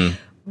perfect.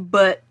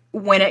 But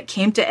when it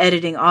came to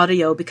editing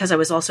audio, because I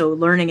was also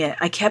learning it,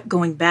 I kept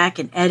going back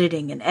and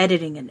editing and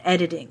editing and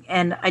editing,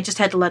 and I just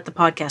had to let the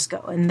podcast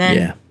go. And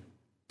then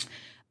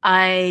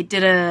I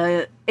did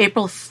a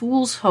April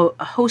Fool's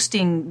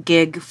hosting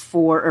gig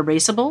for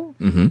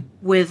Erasable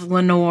with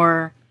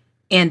Lenore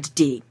and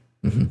Dee.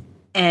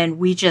 And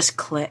we just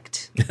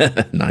clicked.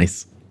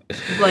 Nice.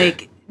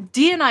 Like,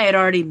 Dee and I had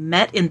already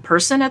met in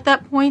person at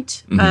that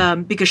point,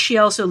 because she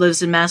also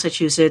lives in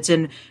Massachusetts.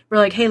 And we're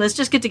like, hey, let's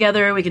just get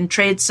together. We can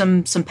trade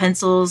some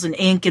pencils and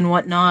ink and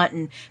whatnot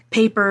and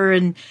paper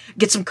and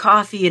get some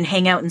coffee and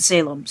hang out in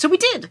Salem. So we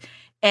did.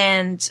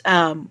 And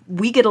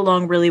we get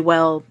along really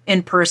well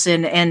in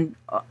person and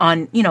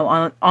on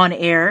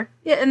air.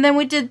 Yeah, and then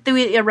we did the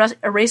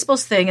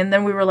Erasables thing. And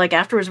then we were like,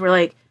 afterwards, we're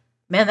like,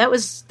 man, that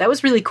was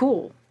really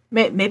cool.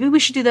 Maybe we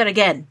should do that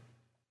again.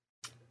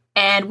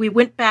 And we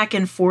went back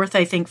and forth,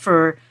 I think,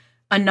 for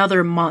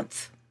another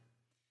month.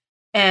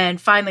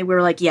 And finally we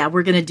were like, yeah,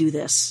 we're going to do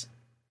this.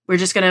 We're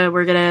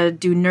going to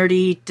do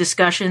nerdy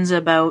discussions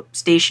about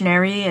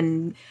stationery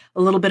and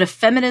a little bit of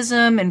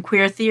feminism and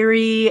queer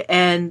theory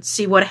and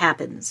see what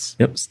happens.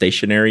 Yep.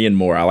 Stationery and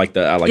more. I like the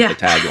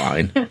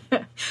tagline.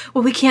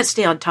 Well, we can't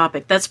stay on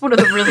topic. That's one of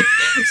the really,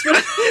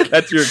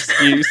 that's your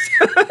excuse.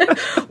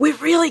 We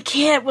really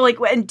can't. We're like,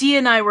 and Dee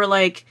and I were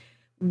like,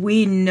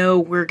 we know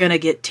we're going to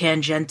get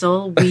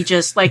tangential. We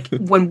just, like,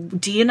 when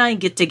Dee and I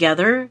get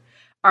together,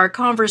 our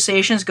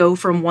conversations go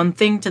from one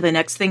thing to the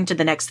next thing to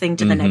the next thing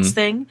to the next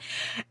thing.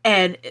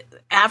 And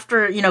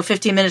after,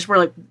 15 minutes, we're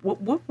like,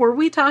 what were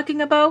we talking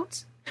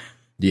about?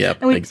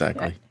 Yep,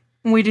 exactly.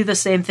 We do the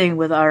same thing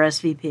with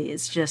RSVP.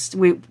 It's just,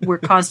 we're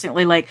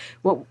constantly like,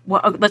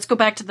 let's go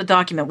back to the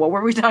document. What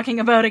were we talking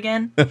about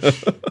again?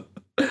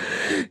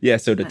 Yeah,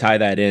 so to tie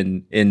that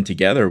in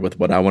together with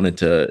what I wanted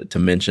to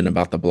mention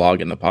about the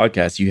blog and the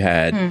podcast, you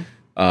had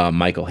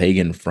Michael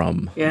Hagan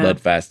from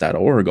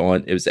leadfast.org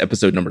on. It was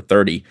episode number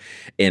 30,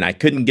 and I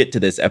couldn't get to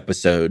this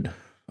episode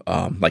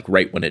like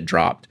right when it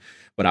dropped,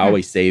 but I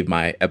always save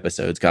my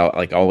episodes.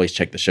 I always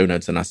check the show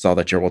notes, and I saw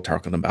that you're all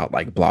talking about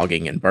like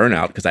blogging and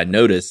burnout, because I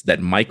noticed that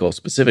Michael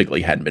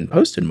specifically hadn't been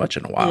posted much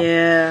in a while.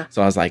 Yeah.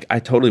 So I was like, I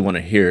totally want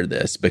to hear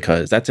this,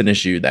 because that's an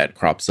issue that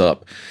crops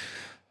up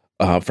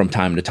from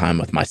time to time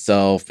with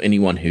myself,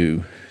 anyone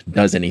who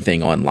does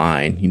anything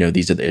online.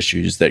 These are the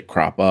issues that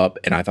crop up.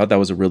 And I thought that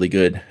was a really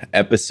good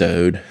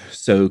episode.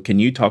 So can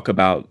you talk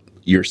about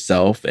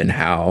yourself and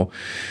how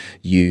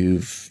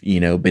you've,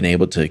 been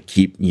able to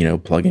keep,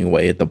 plugging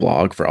away at the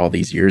blog for all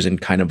these years and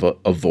kind of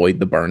avoid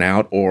the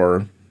burnout,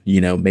 or,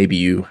 maybe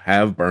you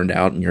have burned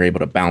out and you're able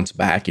to bounce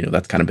back.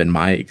 That's kind of been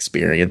my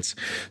experience.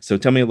 So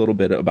tell me a little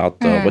bit about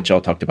what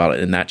y'all talked about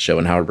in that show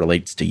and how it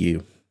relates to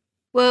you.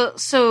 Well,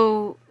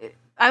 so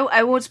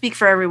I won't speak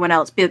for everyone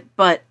else,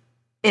 but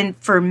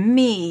for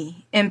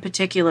me in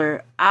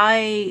particular,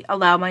 I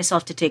allow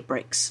myself to take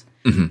breaks.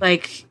 Mm-hmm.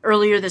 Like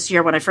earlier this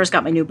year when I first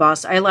got my new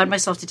boss, I allowed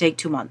myself to take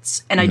 2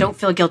 months, and I don't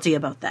feel guilty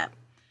about that.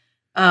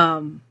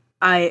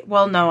 I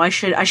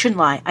shouldn't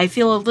lie. I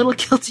feel a little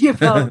guilty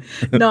about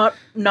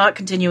not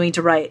continuing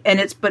to write.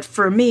 But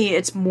for me,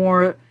 it's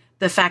more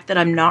the fact that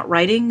I'm not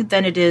writing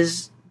than it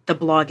is the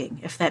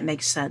blogging, if that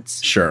makes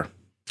sense. Sure.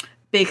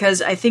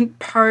 Because I think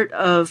part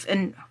of,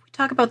 and we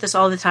talk about this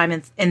all the time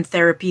in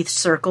therapy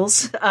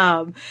circles,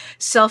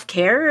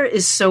 self-care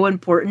is so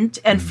important.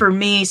 And for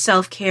me,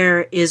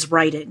 self-care is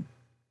writing.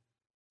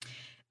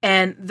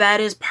 And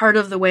that is part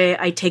of the way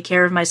I take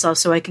care of myself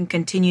so I can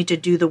continue to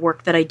do the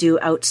work that I do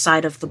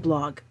outside of the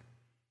blog.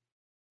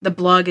 The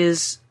blog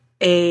is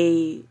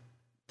a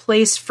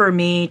place for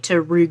me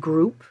to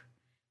regroup,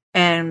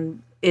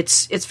 and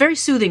it's very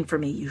soothing for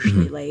me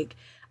usually. Mm-hmm. Like,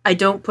 I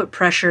don't put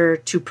pressure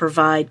to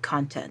provide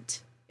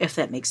content, if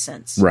that makes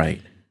sense.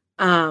 Right.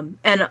 And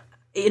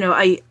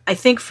I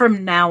think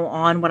from now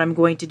on, what I'm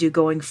going to do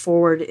going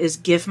forward is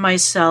give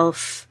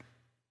myself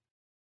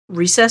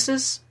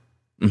recesses.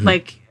 Mm-hmm.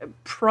 Like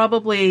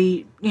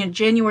probably,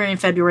 January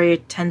and February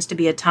tends to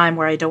be a time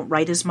where I don't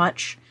write as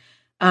much.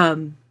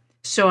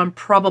 So I'm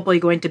probably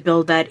going to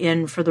build that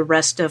in for the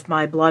rest of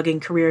my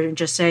blogging career and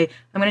just say,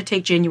 I'm going to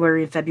take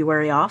January and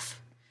February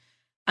off.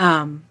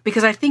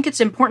 Because I think it's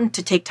important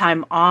to take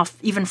time off,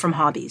 even from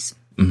hobbies.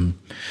 Mm-hmm.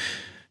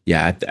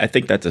 Yeah, I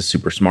think that's a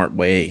super smart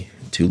way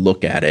to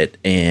look at it,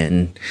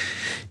 and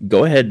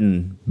go ahead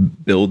and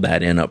build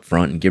that in up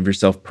front and give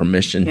yourself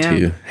permission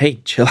to, hey,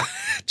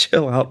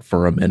 chill out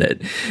for a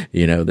minute.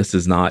 This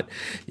is not,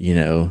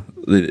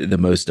 the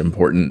most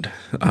important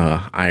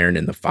iron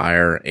in the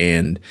fire.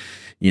 And,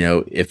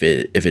 if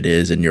it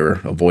is, and you're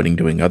avoiding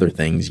doing other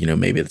things,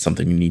 maybe it's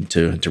something you need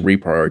to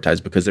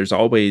reprioritize, because there's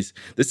always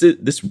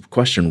this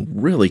question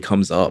really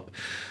comes up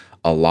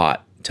a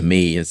lot to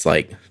me. It's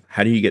like,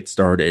 how do you get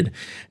started?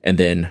 And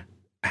then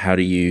how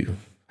do you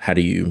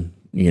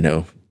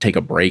take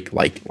a break?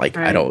 Like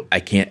right. I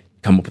can't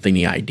come up with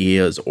any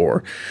ideas,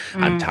 or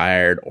I'm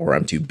tired, or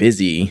I'm too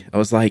busy. I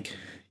was like,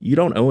 you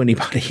don't owe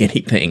anybody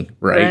anything,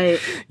 right?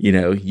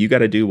 You got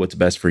to do what's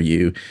best for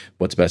you,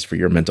 what's best for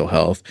your mental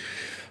health,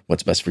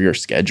 what's best for your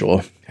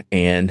schedule.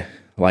 And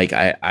like,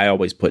 I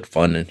always put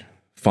fun,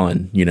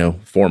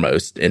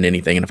 foremost in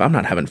anything. And if I'm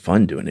not having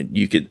fun doing it,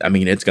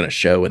 it's going to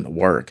show in the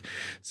work.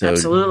 So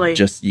absolutely,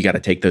 you got to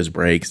take those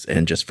breaks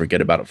and just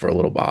forget about it for a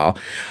little while.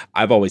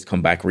 I've always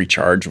come back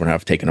recharged when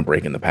I've taken a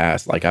break in the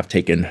past. Like I've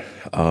taken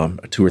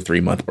a 2 or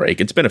 3 month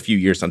break. It's been a few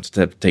years since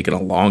I've taken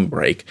a long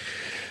break,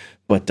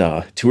 but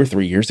 2 or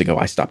 3 years ago,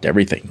 I stopped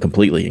everything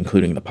completely,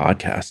 including the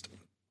podcast.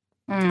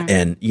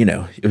 And,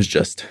 it was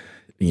just,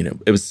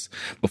 it was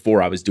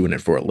before I was doing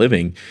it for a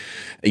living.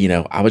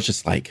 I was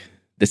just like,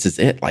 this is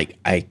it. Like,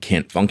 I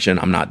can't function.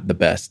 I'm not the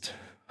best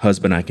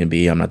husband I can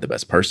be. I'm not the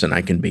best person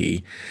I can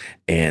be.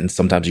 And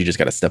sometimes you just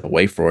got to step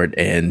away for it.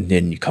 And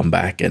then you come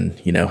back and,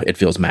 it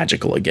feels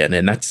magical again.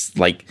 And that's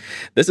like,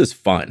 this is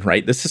fun,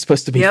 right? This is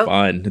supposed to be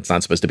fun. It's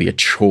not supposed to be a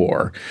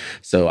chore.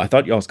 So I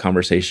thought y'all's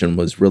conversation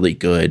was really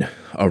good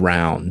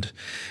around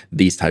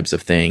these types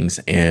of things.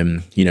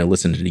 And,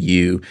 listening to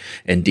you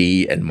and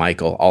Dee and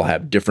Michael all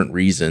have different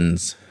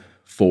reasons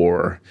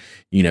for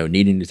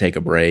needing to take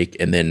a break,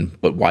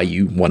 but why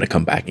you want to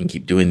come back and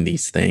keep doing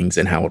these things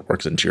and how it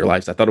works into your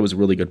lives. I thought it was a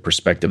really good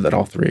perspective that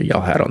all three of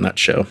y'all had on that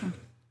show.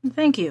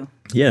 Thank you.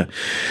 Yeah,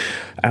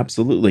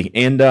 absolutely.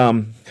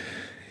 And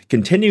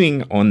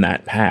continuing on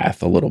that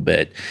path a little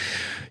bit,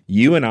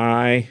 you and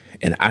I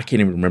can't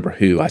even remember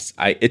who,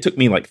 it took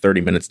me like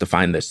 30 minutes to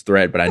find this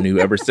thread, but I knew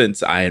ever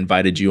since I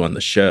invited you on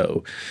the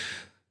show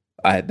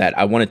that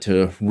I wanted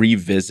to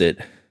revisit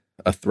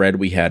a thread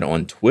we had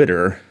on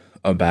Twitter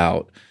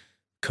about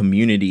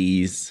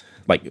communities,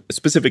 like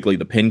specifically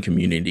the pen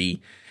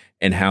community,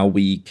 and how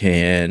we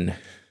can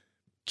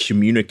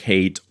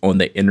communicate on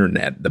the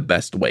internet the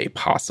best way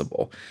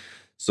possible.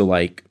 So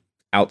like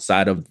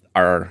outside of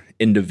our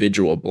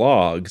individual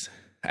blogs,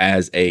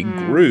 as a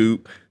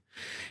group,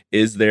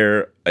 is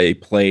there a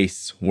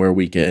place where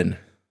we can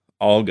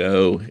all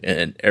go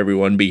and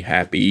everyone be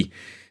happy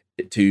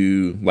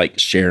to like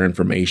share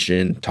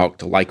information, talk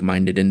to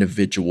like-minded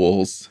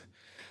individuals?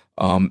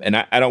 And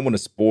I don't want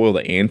to spoil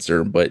the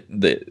answer, but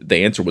the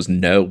answer was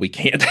no, we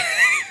can't.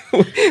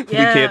 We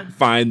can't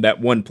find that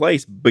one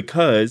place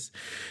because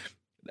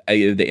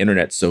the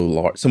internet's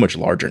so much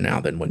larger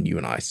now than when you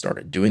and I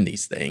started doing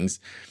these things.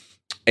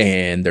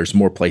 And there's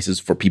more places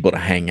for people to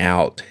hang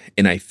out.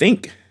 And I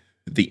think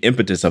the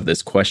impetus of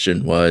this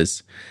question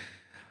was,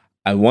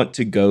 I want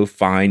to go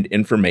find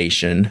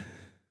information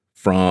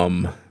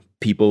from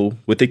people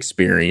with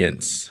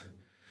experience,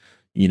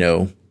 you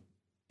know,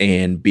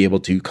 and be able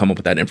to come up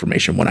with that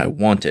information when I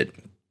want it.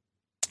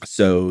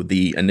 So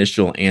the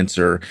initial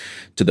answer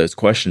to those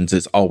questions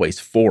is always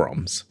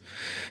forums,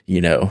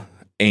 you know,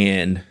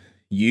 and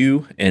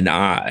you and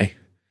I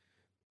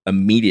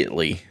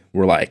immediately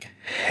were like,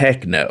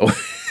 heck no.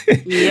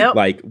 Yep.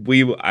 Like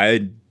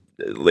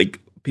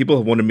people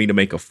have wanted me to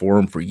make a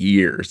forum for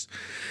years,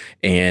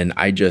 and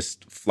I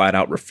just flat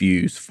out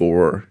refuse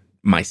for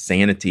my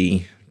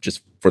sanity,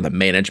 just for the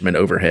management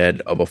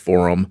overhead of a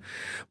forum.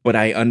 But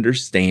I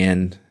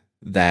understand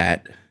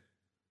that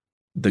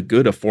the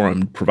good a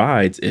forum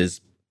provides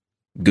is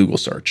Google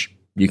search.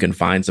 You can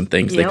find some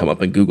things that come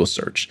up in Google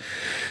search.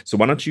 So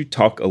why don't you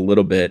talk a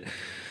little bit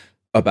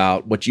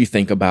about what you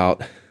think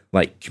about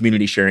like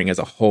community sharing as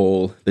a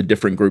whole, the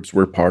different groups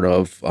we're part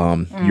of,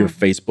 your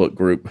Facebook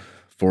group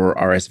for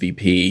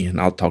RSVP, and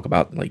I'll talk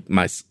about like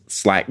my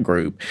Slack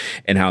group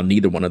and how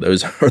neither one of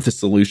those are the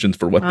solutions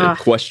for what the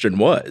question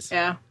was.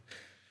 Yeah.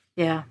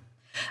 Yeah.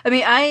 I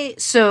mean,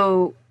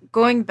 so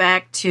going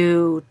back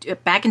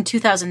in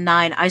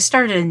 2009, I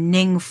started a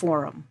Ning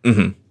forum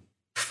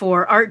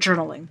for art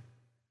journaling.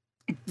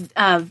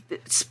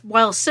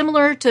 While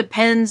similar to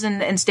pens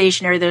and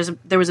stationery,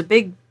 there was a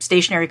big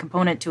stationery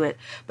component to it,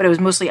 but it was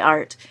mostly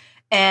art.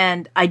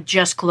 And I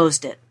just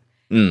closed it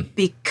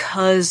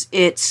because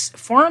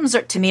forums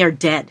to me are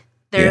dead.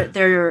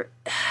 There's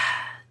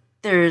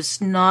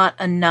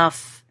not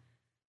enough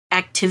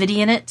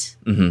activity in it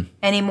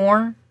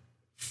anymore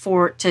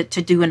to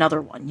do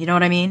another one. You know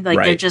what I mean? Like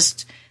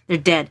they're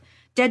dead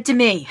to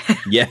me.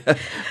 Yeah,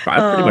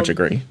 I pretty much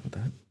agree with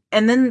that.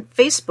 And then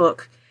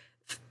Facebook.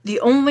 The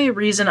only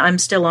reason I'm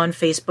still on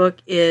Facebook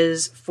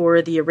is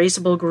for the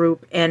Erasable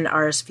group and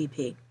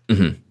RSVP.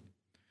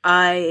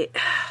 I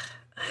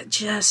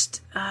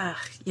just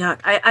yuck.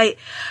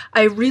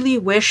 I really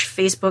wish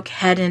Facebook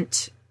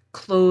hadn't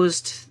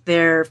closed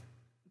their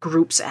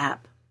groups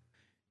app.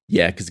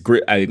 Yeah, because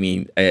I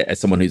mean, as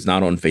someone who's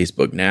not on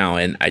Facebook now,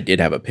 and I did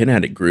have a Pen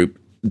Addict group,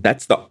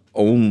 that's the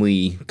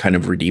only kind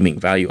of redeeming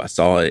value I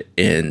saw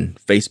in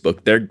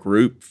Facebook. Their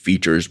group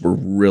features were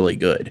really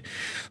good.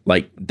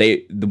 Like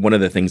one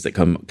of the things that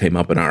came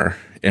up in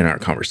our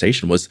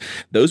conversation was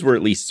those were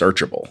at least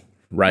searchable,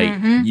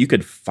 right? You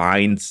could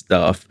find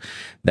stuff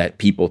that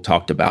people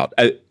talked about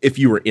if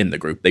you were in the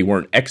group. They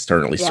weren't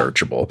externally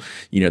searchable.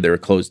 You know, they were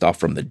closed off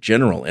from the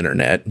general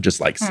internet,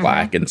 just like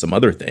Slack and some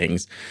other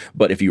things.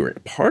 But if you were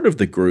part of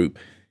the group,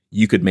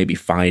 you could maybe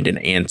find an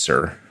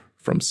answer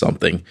from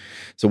something.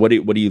 So what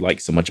do you like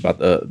so much about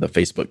the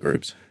Facebook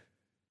groups?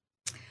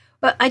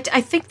 But I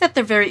think that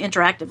they're very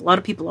interactive. A lot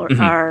of people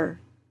are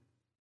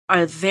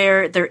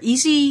there. They're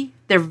easy.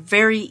 They're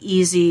very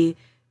easy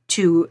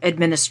to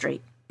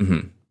administrate.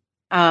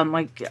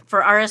 Like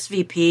for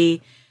RSVP,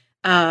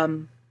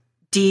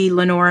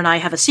 Lenore and I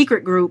have a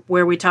secret group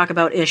where we talk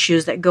about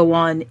issues that go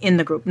on in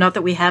the group. Not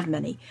that we have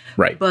many,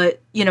 right?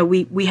 But you know,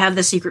 we have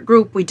the secret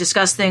group. We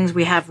discuss things.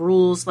 We have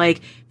rules like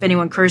if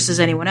anyone curses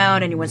anyone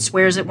out, anyone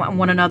swears at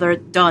one another,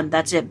 done.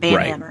 That's it. Ban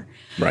hammer.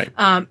 Right.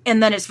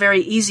 And then it's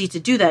very easy to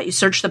do that. You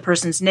search the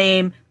person's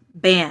name,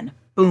 ban,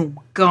 boom,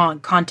 gone,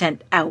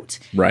 content out.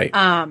 Right.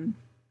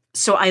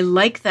 So I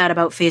like that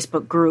about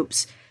Facebook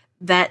groups.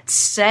 That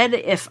said,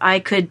 if I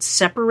could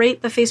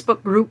separate the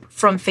Facebook group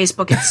from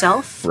Facebook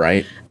itself,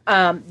 right.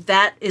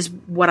 That is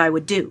what I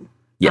would do.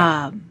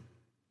 Yeah.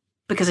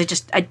 Because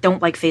I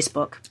don't like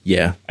Facebook.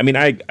 Yeah. I mean,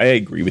 I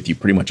agree with you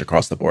pretty much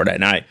across the board.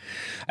 And I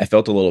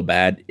felt a little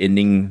bad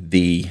ending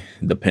the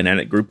Pen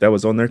Addict group that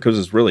was on there because it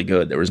was really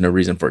good. There was no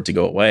reason for it to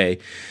go away.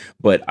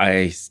 But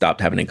I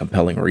stopped having a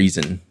compelling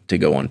reason to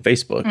go on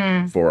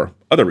Facebook for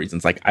other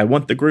reasons. Like, I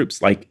want the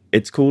groups. Like,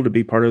 it's cool to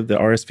be part of the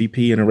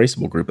RSVP and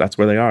Erasable group. That's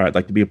where they are. I'd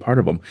like to be a part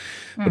of them.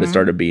 But it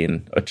started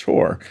being a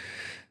chore.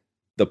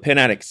 The Pen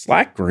Addict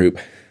Slack group,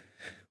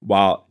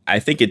 while I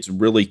think it's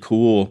really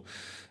cool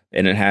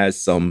and it has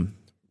some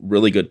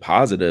really good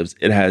positives,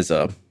 it has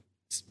a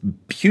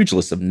huge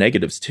list of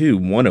negatives too,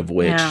 one of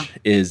which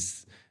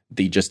is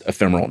the just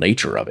ephemeral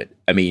nature of it.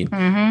 I mean,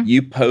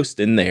 you post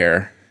in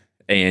there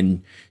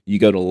and you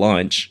go to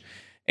lunch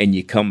and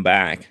you come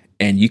back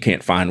and you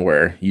can't find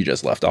where you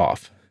just left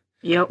off.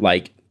 Yep.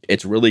 Like,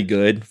 it's really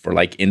good for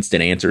like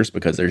instant answers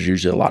because there's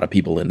usually a lot of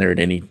people in there at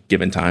any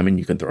given time and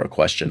you can throw a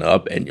question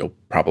up and you'll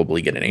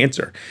probably get an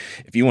answer.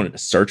 If you wanted to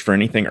search for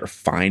anything or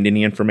find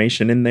any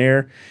information in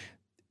there,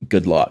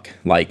 good luck.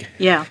 Like,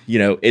 you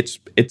know, it's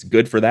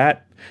good for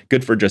that.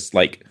 Good for just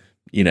like,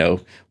 you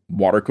know,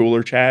 water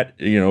cooler chat,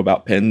 you know,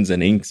 about pens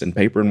and inks and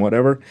paper and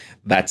whatever.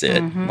 That's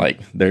it. Like,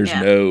 there's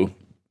no,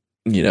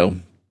 you know,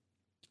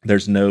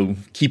 there's no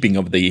keeping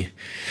of the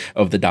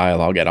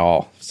dialogue at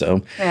all.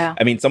 So,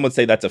 I mean, some would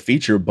say that's a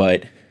feature,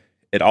 but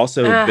it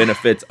also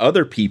benefits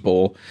other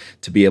people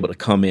to be able to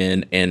come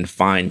in and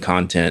find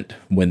content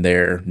when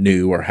they're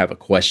new or have a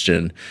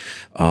question.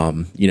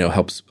 You know,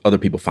 helps other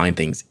people find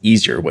things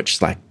easier, which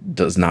Slack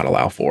does not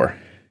allow for.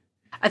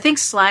 I think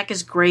Slack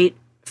is great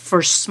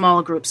for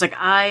small groups. Like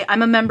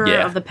I'm a member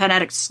of the Pen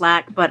Addict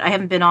Slack, but I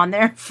haven't been on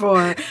there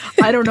for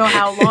I don't know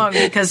how long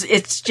because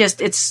it's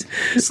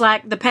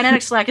Slack. The Pen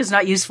Addict Slack is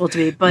not useful to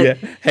me. But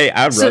hey,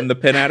 I run the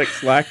Pen Addict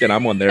Slack, and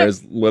I'm on there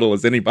as little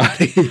as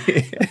anybody.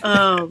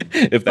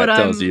 If that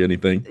tells you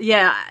anything,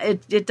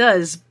 it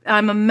does.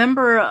 I'm a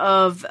member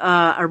of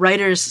a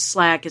writer's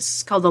Slack.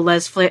 It's called the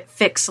Les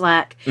Fix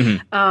Slack,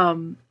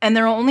 and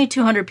there are only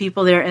 200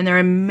 people there, and there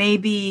are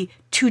maybe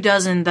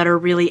 24 that are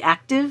really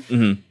active.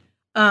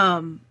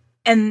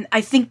 And I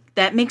think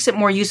that makes it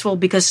more useful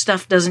because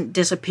stuff doesn't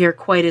disappear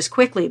quite as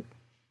quickly.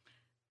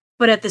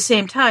 But at the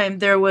same time,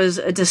 there was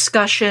a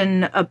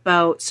discussion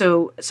about,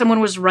 so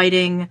someone was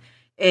writing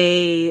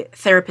a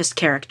therapist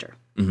character.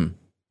 And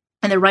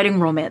they're writing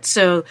romance.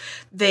 So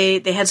they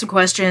had some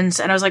questions,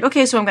 and I was like,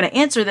 okay, so I'm going to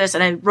answer this.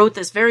 And I wrote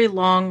this very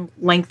long,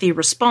 lengthy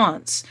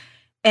response.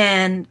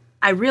 And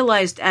I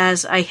realized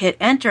as I hit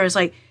enter, I was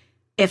like,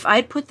 if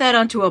I'd put that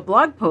onto a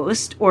blog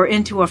post or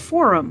into a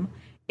forum,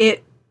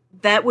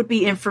 that would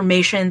be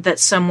information that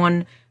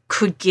someone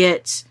could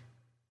get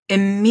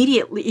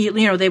immediately. You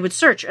know, they would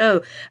search,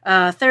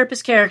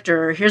 therapist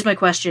character, here's my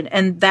question,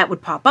 and that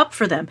would pop up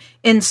for them.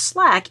 In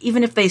Slack,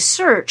 even if they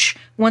search,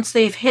 once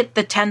they've hit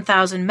the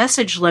 10,000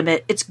 message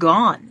limit, it's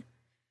gone.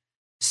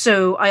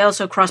 So I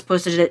also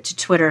cross-posted it to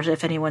Twitter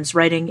if anyone's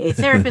writing a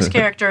therapist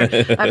character.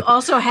 I'm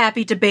also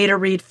happy to beta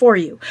read for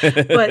you.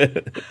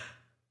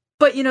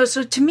 But, you know,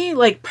 so to me,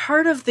 like,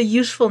 part of the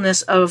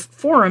usefulness of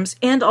forums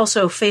and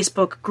also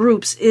Facebook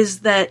groups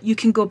is that you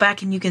can go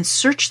back and you can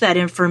search that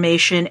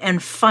information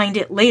and find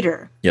it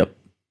later. Yep.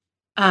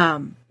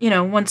 You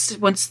know, once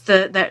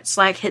that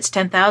Slack hits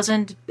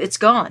 10,000, it's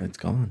gone. It's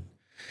gone.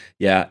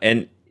 Yeah.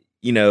 And,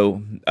 you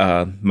know,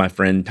 my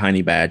friend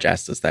Tiny Badge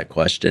asked us that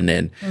question,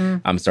 and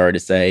I'm sorry to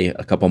say,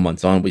 a couple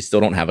months on, we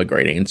still don't have a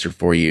great answer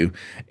for you.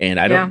 And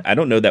I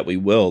don't know that we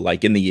will.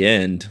 Like, in the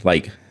end,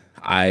 like,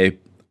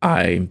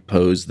 I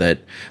pose that,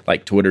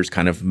 like, Twitter's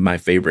kind of my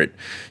favorite,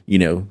 you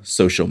know,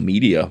 social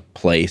media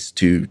place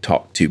to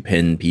talk to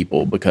pen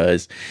people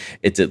because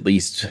it's at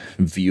least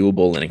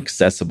viewable and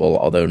accessible,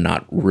 although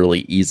not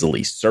really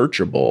easily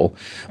searchable.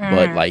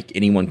 But, like,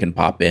 anyone can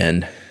pop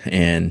in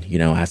and, you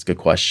know, ask a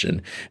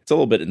question. It's a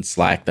little bit in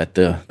Slack that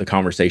the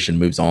conversation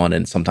moves on,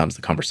 and sometimes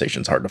the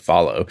conversation's hard to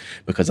follow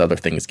because other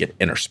things get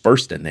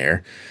interspersed in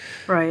there.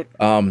 Right.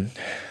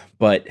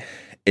 But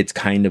it's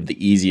kind of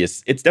the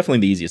easiest. It's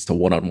definitely the easiest to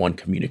one-on-one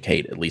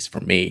communicate, at least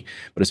for me.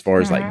 But as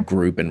far as like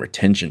group and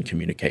retention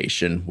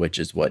communication, which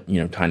is what, you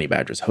know, Tiny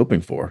Badger's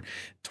hoping for,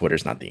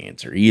 Twitter's not the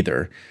answer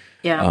either.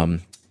 Yeah.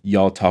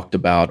 Y'all talked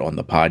about on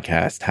the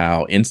podcast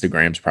how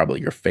Instagram's probably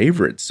your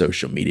favorite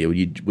social media.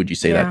 Would you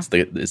say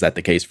is that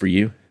the case for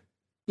you?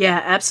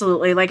 Yeah,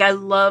 absolutely. Like,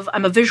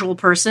 I'm a visual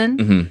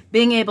person.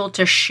 Being able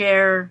to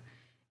share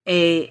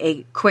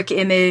a quick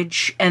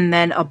image and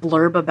then a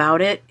blurb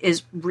about it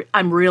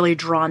I'm really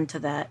drawn to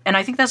that. And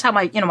I think that's how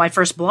my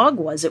first blog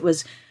was. It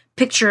was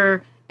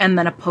picture and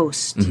then a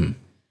post.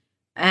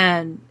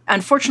 And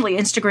unfortunately,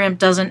 Instagram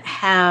doesn't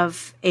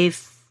have a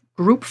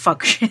group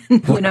function,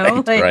 you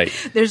know?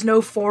 There's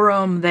no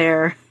forum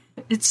there.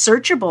 It's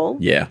searchable.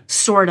 Yeah.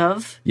 Sort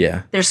of.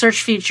 Yeah. Their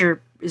search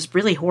feature is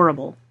really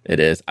horrible. It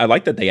is. I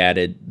like that they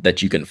added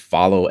that you can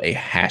follow a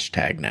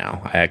hashtag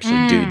now. I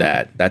actually do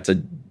that.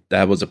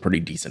 That was a pretty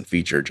decent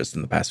feature just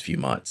in the past few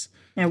months.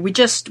 Yeah,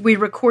 we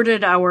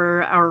recorded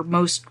our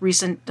most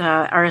recent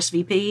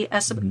RSVP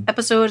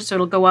episode, so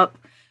it'll go up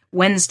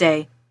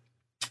Wednesday.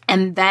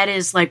 And that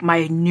is like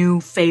my new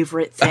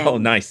favorite thing. Oh,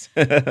 nice.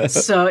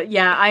 So,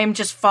 yeah, I am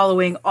just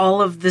following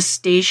all of the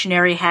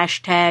stationary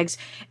hashtags.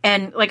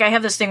 And like, I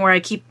have this thing where I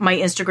keep my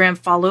Instagram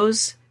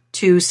follows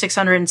to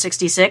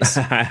 666.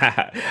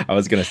 I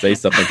was going to say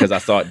something because I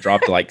saw it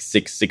drop to like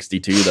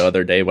 662 the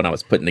other day when I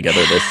was putting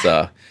together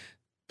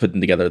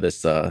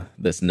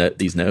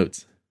these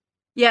notes.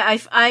 Yeah,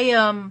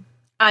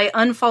 I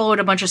unfollowed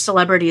a bunch of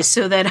celebrities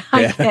so that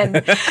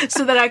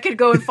I could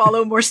go and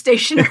follow more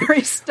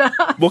stationary stuff.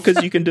 Well,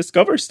 because you can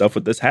discover stuff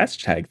with this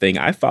hashtag thing.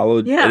 I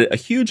followed a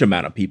huge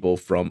amount of people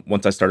from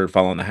once I started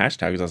following the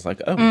hashtags. I was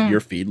like, oh,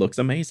 your feed looks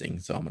amazing,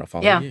 so I'm going to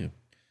follow you.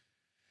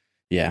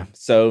 Yeah.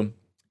 So,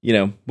 you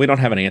know, we don't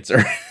have an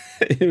answer.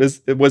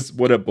 It was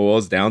what it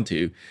boils down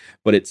to,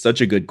 but it's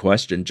such a good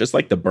question. Just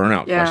like the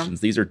burnout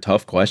questions, these are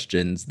tough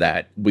questions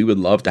that we would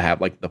love to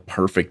have like the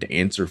perfect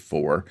answer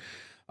for.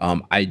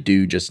 I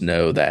do just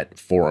know that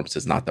forums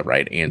is not the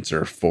right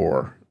answer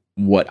for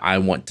what I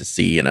want to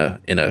see in a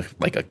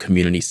like a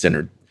community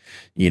centered,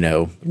 you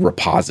know,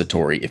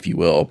 repository, if you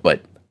will.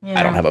 But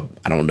I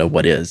don't know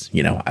what is.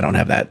 You know, I don't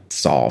have that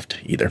solved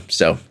either.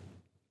 So,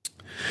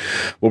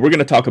 well, we're going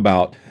to talk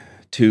about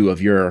two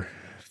of your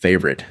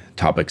favorite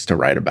topics to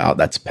write about.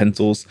 That's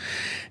pencils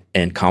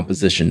and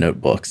composition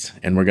notebooks.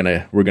 And we're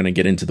gonna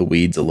get into the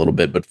weeds a little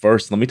bit. But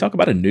first, let me talk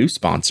about a new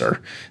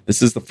sponsor.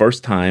 This is the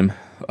first time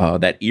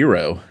that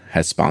Eero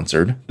has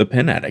sponsored the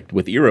Pen Addict.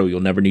 With Eero, you'll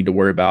never need to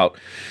worry about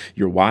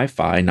your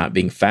Wi-Fi not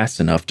being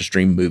fast enough to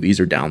stream movies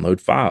or download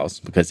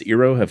files, because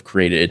Eero have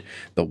created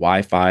the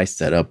Wi-Fi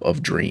setup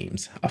of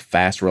dreams, a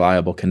fast,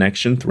 reliable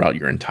connection throughout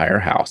your entire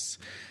house.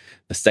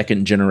 The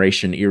second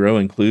generation Eero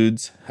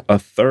includes a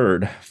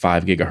third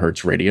 5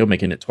 gigahertz radio,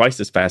 making it twice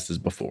as fast as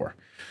before.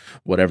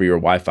 Whatever your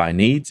Wi-Fi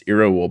needs,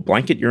 Eero will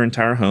blanket your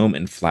entire home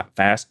in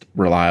fast,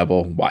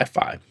 reliable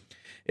Wi-Fi.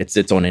 It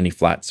sits on any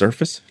flat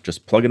surface.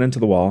 Just plug it into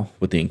the wall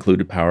with the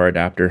included power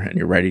adapter, and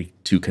you're ready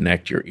to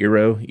connect your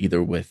Eero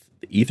either with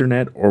the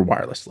Ethernet or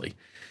wirelessly.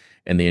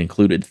 And the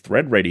included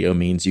thread radio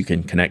means you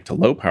can connect to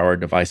low-power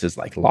devices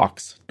like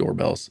locks,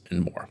 doorbells,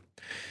 and more.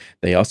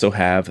 They also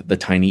have the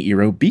tiny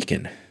Eero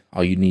beacon.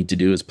 All you need to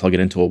do is plug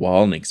it into a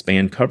wall and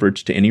expand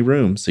coverage to any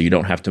room so you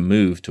don't have to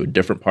move to a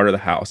different part of the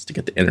house to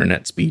get the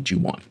internet speed you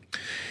want.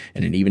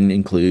 And it even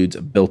includes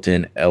a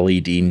built-in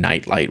LED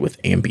nightlight with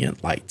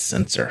ambient light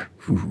sensor.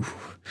 Whew.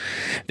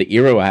 The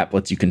Eero app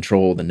lets you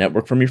control the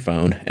network from your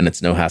phone, and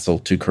it's no hassle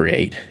to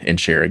create and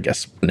share a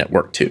guest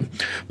network too.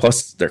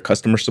 Plus, their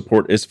customer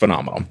support is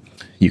phenomenal.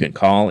 You can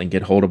call and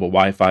get hold of a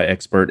Wi-Fi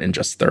expert in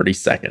just 30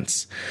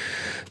 seconds.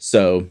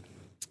 So,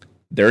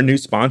 they're a new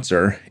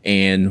sponsor,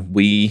 and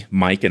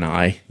Mike and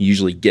I,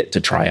 usually get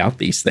to try out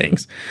these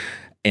things.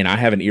 And I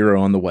have an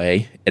Eero on the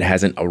way. It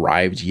hasn't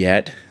arrived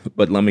yet,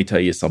 but let me tell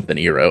you something,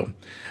 Eero.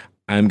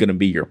 I'm going to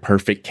be your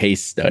perfect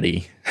case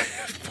study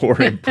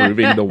for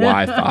improving the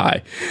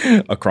Wi-Fi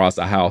across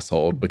a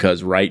household,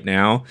 because right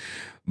now,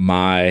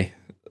 my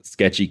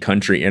sketchy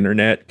country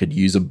internet could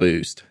use a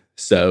boost.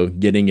 So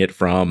getting it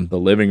from the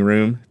living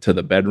room to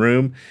the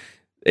bedroom,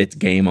 it's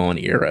game on,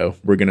 Eero.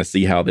 We're going to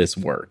see how this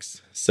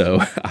works. So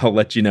I'll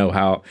let you know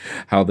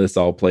how this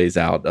all plays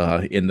out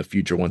in the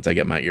future once I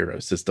get my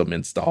Eero system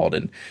installed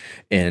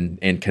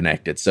and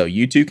connected. So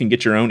you too can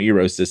get your own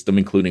Eero system,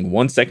 including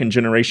 1 second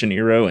generation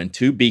Eero and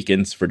 2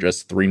 beacons for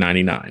just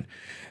 $3.99.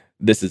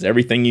 This is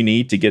everything you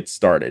need to get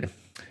started.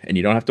 And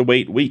you don't have to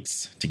wait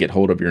weeks to get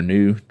hold of your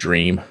new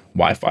dream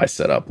Wi-Fi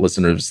setup.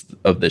 Listeners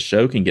of this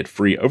show can get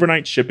free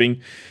overnight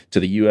shipping to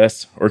the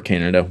US or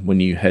Canada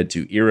when you head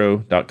to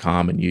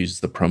Eero.com and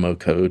use the promo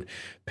code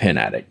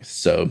PenAddict.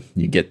 So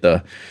you get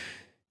the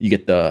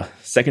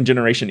second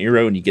generation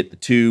Eero, and you get the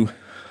 2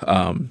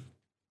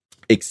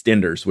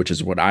 extenders, which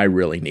is what I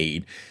really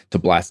need to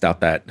blast out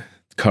that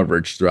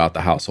coverage throughout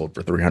the household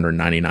for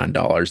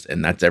 $399.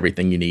 And that's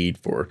everything you need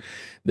for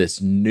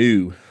this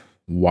new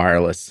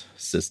wireless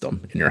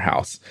system in your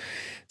house.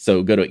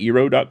 So go to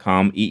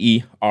Eero.com,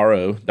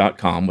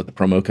 EERO.com with the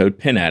promo code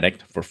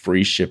PenAddict for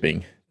free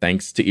shipping.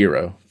 Thanks to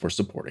Eero for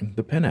supporting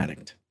the Pen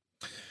Addict.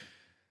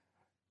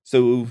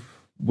 So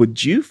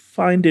would you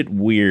find it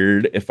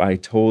weird if I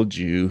told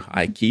you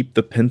I keep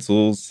the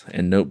pencils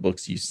and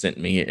notebooks you sent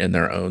me in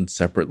their own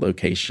separate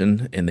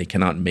location, and they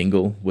cannot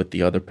mingle with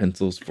the other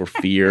pencils for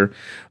fear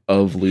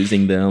of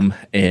losing them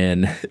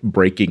and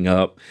breaking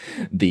up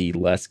the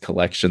less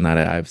collection that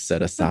I've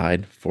set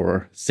aside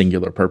for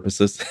singular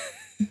purposes?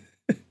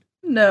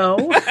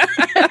 No.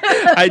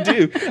 I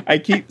do.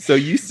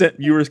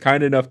 You were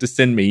kind enough to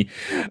send me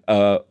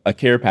a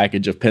care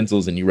package of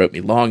pencils, and you wrote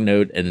me long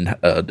note and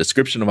a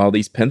description of all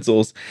these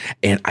pencils,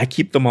 and I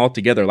keep them all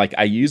together. Like,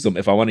 I use them.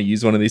 If I want to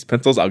use one of these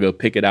pencils, I'll go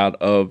pick it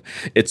out of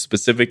its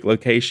specific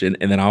location,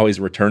 and then I always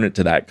return it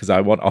to that because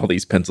I want all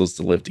these pencils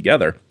to live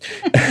together.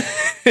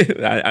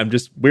 I'm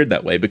just weird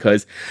that way,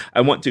 because I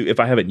want to, if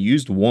I haven't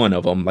used one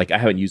of them, like I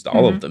haven't used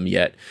all of them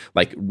yet,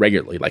 like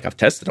regularly, like I've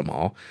tested them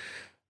all.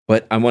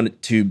 But I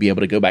wanted to be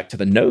able to go back to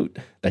the note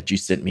that you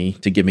sent me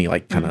to give me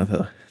like kind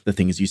of the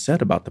things you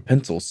said about the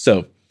pencils.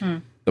 So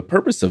the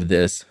purpose of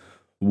this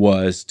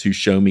was to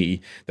show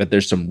me that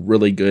there's some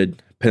really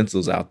good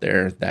pencils out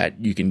there that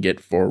you can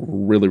get for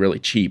really, really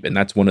cheap. And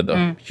that's one of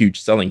the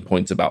huge selling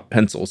points about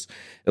pencils,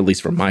 at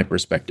least from my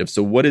perspective.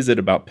 So what is it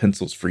about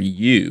pencils for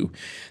you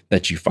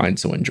that you find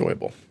so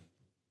enjoyable?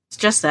 It's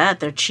just that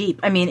they're cheap.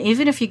 I mean,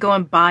 even if you go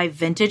and buy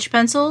vintage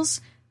pencils,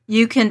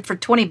 you can, for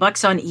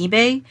 $20 on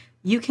eBay,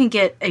 you can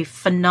get a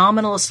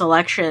phenomenal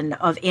selection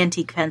of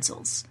antique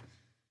pencils.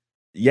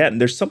 Yeah, and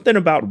there's something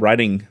about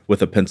writing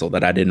with a pencil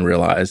that I didn't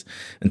realize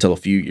until a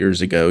few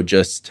years ago.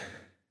 Just,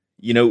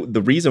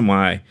 the reason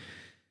why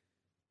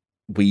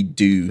we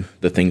do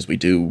the things we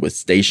do with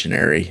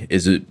stationery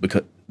is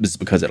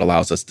because it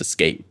allows us to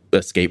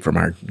escape from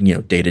our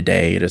day to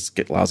day.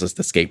 It allows us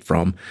to escape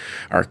from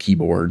our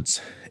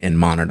keyboards and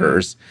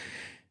monitors.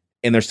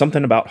 And there's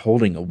something about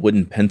holding a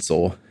wooden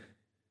pencil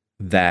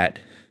that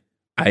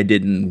I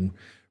didn't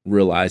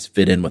realize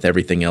fit in with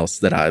everything else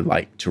that I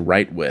like to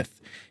write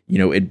with.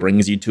 It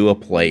brings you to a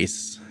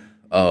place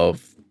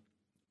of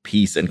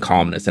peace and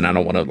calmness. And I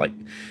don't want to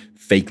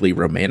fakely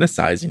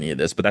romanticize any of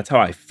this, but that's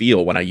how I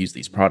feel when I use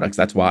these products.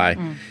 That's why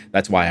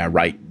I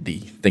write the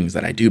things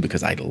that I do,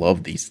 because I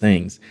love these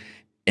things.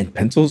 And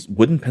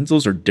wooden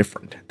pencils are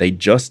different. They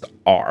just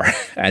are.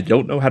 I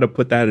don't know how to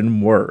put that in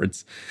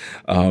words.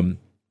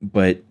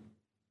 But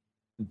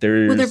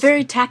they're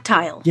very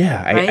tactile.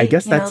 Yeah, right? I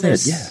guess that's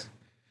it. Yeah.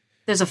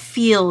 There's a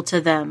feel to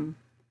them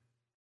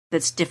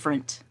that's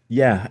different.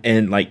 Yeah,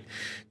 and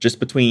just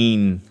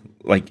between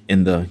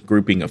in the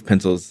grouping of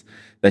pencils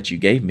that you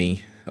gave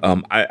me,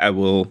 I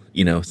will,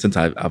 since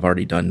I've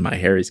already done my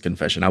Harry's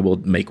confession, I will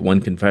make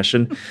one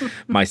confession.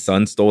 My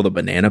son stole the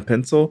banana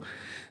pencil.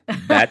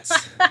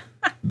 That's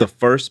the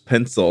first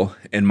pencil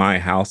in my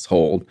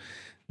household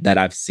that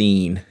I've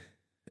seen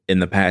in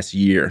the past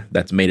year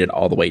that's made it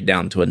all the way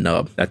down to a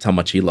nub. That's how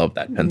much he loved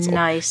that pencil.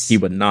 Nice. He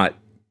would not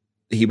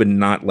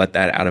let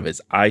that out of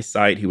his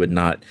eyesight. He would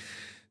not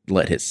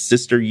let his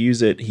sister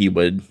use it. He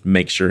would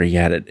make sure he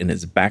had it in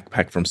his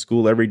backpack from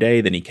school every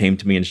day. Then he came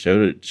to me and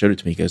showed it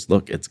to me. He goes,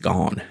 "Look, it's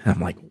gone." I'm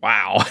like,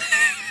 wow.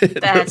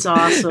 That's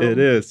awesome. It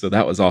is. So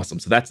that was awesome.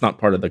 So that's not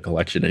part of the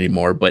collection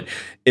anymore, but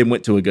it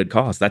went to a good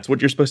cause. That's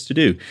what you're supposed to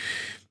do.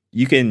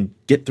 You can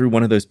get through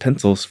one of those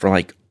pencils for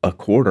like a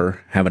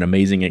quarter, have an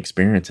amazing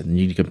experience, and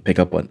you can pick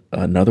up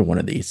another one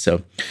of these.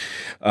 So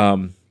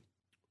I'm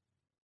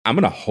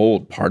going to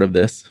hold part of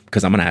this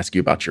because I'm going to ask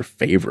you about your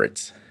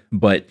favorites.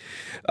 But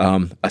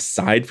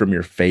aside from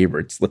your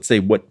favorites, let's say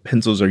what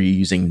pencils are you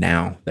using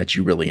now that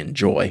you really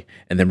enjoy?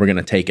 And then we're going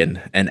to take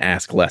an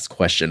ask less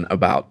question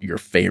about your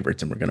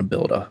favorites, and we're going to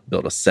build a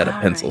set of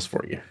pencils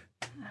for you.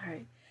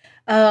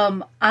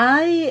 All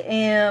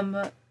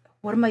right.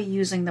 What am I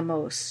using the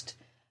most?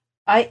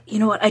 You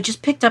know what? I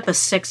just picked up a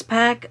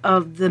 6-pack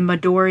of the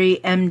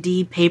Midori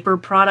MD Paper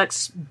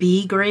Products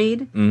B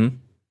grade. Mm-hmm.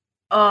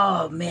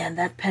 Oh man,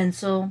 that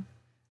pencil.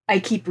 I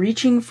keep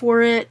reaching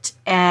for it,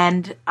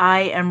 and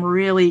I am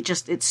really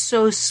it's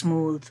so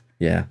smooth.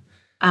 Yeah.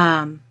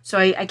 So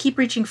I keep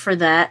reaching for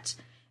that.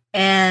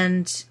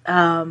 And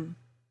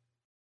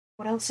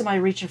what else am I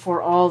reaching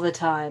for all the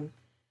time?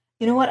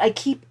 You know what? I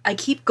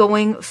keep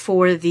going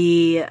for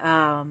the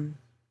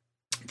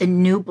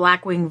new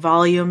Blackwing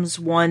Volumes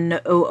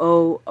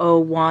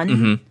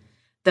 10001,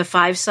 the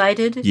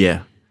 5-sided.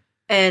 Yeah.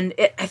 And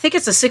I think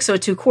it's a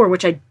 602 core,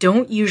 which I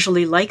don't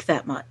usually like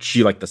that much. Do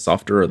you like the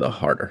softer or the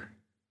harder?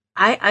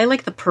 I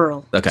like the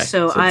pearl. Okay.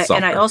 So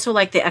I also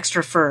like the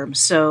extra firm.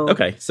 So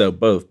okay, so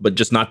both, but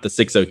just not the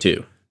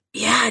 602.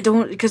 Yeah, I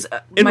don't because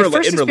in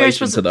relation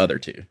to the other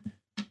two.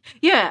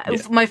 Yeah,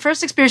 my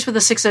first experience with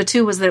the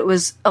 602 was that it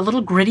was a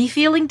little gritty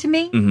feeling to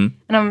me,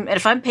 and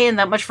if I'm paying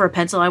that much for a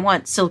pencil, I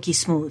want silky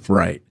smooth.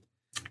 Right.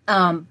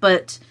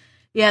 But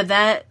yeah,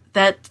 that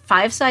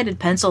 5-sided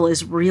pencil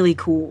is really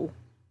cool.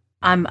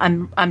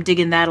 I'm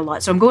digging that a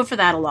lot, so I'm going for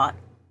that a lot.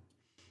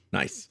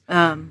 Nice.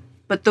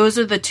 But those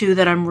are the two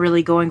that I'm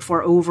really going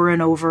for over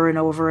and over and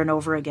over and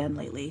over again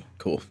lately.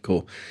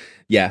 Cool.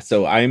 Yeah,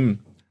 so I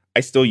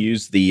still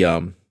use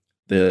the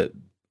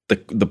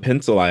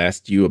pencil I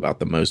asked you about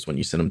the most when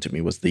you sent them to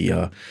me was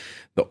the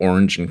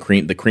orange and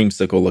the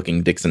creamsicle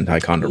looking Dixon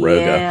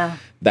Ticonderoga. Yeah.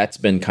 That's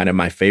been kind of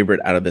my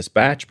favorite out of this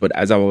batch. But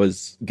as I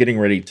was getting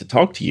ready to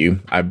talk to you,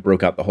 I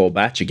broke out the whole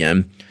batch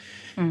again.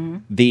 Mm-hmm.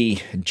 The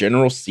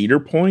General Cedar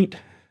Point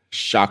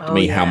shocked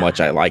me how much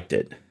I liked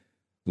it.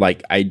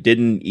 Like, I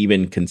didn't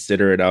even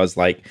consider it. I was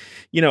like,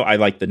 I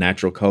like the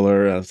natural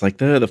color. I was like,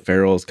 the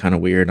ferrule is kind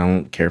of weird. I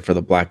don't care for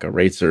the black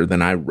eraser.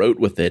 Then I wrote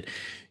with it.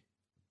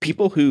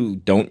 People who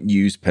don't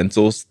use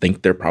pencils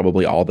think they're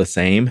probably all the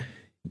same.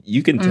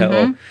 You can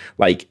tell,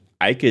 like,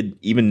 I could,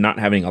 even not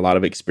having a lot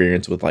of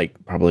experience with, like,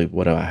 probably,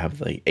 what do I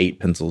have, like 8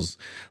 pencils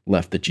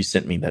left that you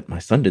sent me that my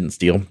son didn't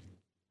steal.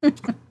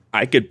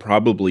 I could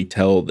probably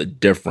tell the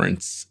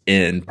difference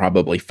in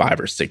probably 5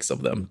 or 6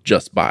 of them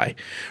just by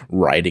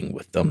writing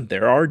with them.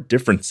 There are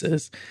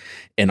differences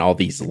in all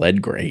these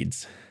lead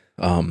grades.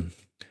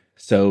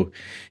 So,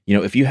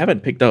 if you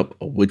haven't picked up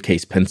a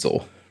Woodcase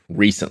pencil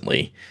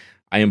recently,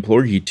 I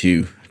implore you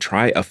to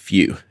try a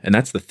few. And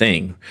that's the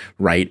thing,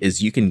 right?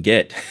 Is you can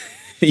get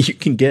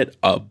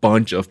a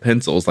bunch of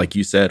pencils, like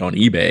you said, on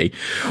eBay,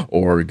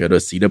 or go to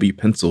CW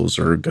Pencils,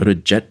 or go to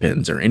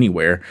JetPens, or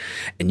anywhere,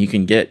 and you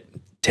can get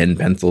 10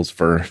 pencils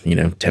for,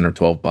 $10 or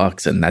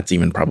 $12, and that's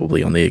even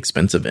probably on the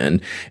expensive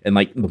end. And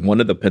like, one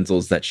of the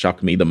pencils that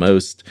shocked me the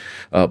most,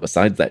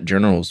 besides that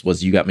Generals,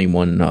 was you got me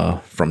one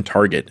from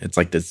Target. It's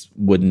like this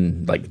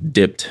wooden, like,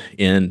 dipped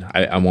end.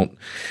 I won't,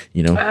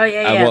 Oh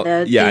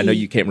yeah, I know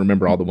you can't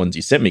remember all the ones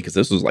you sent me because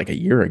this was like a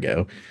year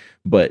ago,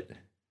 but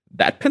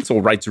that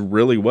pencil writes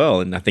really well.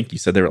 And I think you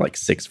said they were like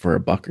 $6 for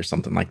 $1 or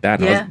something like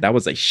that. And that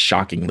was a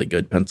shockingly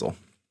good pencil.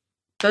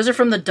 Those are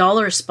from the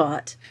dollar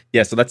spot.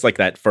 Yeah, so that's like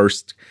that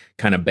first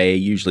kind of bay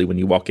usually when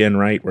you walk in,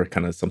 right? Where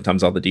kind of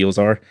sometimes all the deals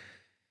are.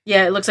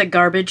 Yeah, it looks like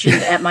garbage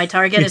at my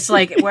Target. It's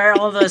like where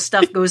all the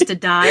stuff goes to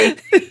die.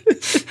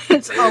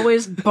 It's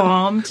always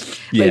bombed.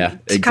 Yeah,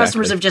 exactly.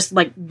 Customers have just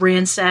like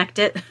ransacked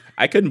it.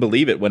 I couldn't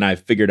believe it when I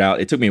figured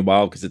out. It took me a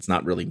while because it's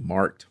not really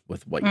marked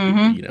with what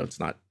it's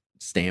not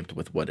stamped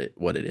with what it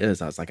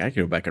is. I was like, I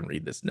can go back and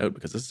read this note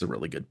because this is a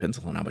really good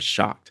pencil, and I was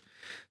shocked.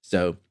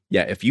 So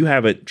yeah, if you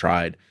haven't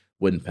tried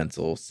wooden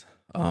pencils,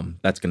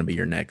 that's going to be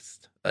your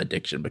next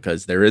addiction,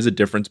 because there is a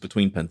difference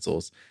between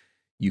pencils.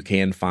 You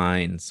can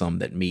find some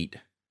that meet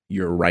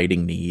your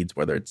writing needs,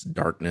 whether it's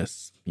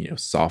darkness,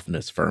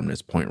 softness,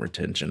 firmness, point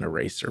retention,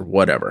 eraser,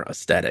 whatever,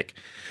 aesthetic.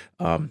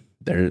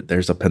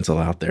 There's a pencil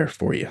out there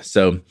for you.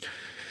 So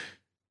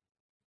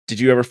did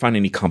you ever find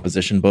any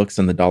composition books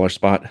in the dollar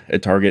spot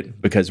at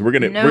Target? Because we're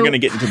gonna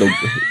get into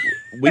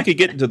we could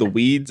get into the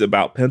weeds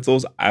about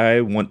pencils. I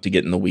want to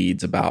get in the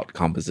weeds about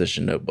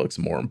composition notebooks,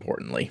 more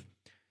importantly.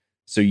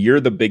 So you're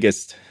the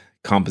biggest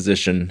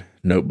composition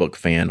notebook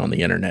fan on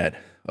the internet.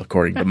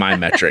 according to my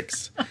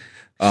metrics,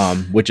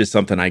 which is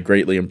something I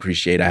greatly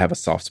appreciate. I have a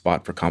soft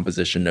spot for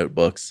composition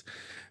notebooks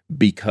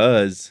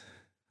because,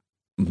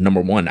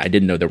 number one, I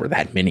didn't know there were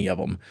that many of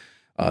them.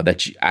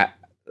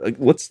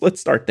 Let's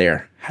start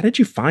there. How did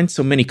you find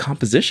so many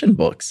composition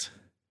books?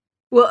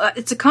 Well,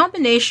 it's a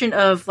combination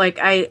of like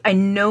I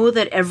know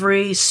that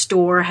every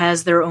store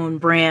has their own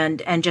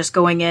brand, and just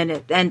going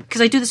in and because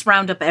I do this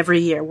roundup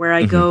every year where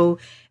I go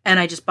and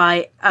I just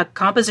buy a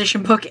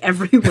composition book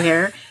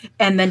everywhere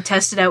and then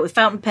test it out with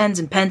fountain pens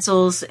and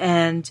pencils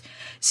and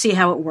see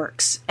how it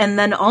works. And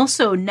then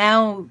also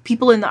now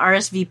people in the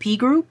RSVP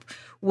group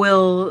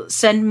will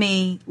send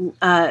me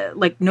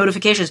like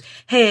notifications.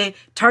 Hey,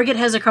 Target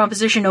has their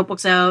composition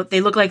notebooks out. They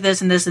look like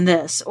this and this and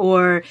this.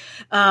 Or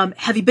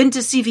have you been to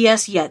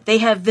CVS yet? They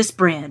have this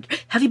brand.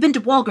 Have you been to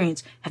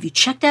Walgreens? Have you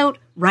checked out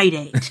Rite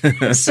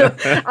Aid? So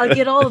I'll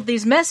get all of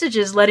these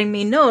messages letting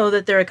me know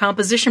that there are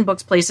composition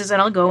books places,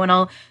 and I'll go and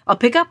I'll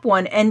pick up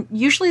one. And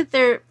usually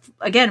they're,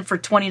 again, for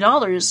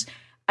 $20,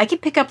 I can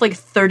pick up like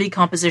 30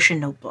 composition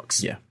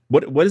notebooks. Yeah.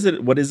 What is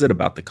it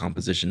about the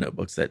composition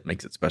notebooks that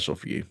makes it special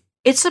for you?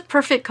 It's a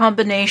perfect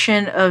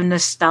combination of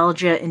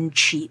nostalgia and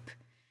cheap.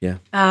 Yeah.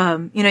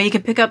 You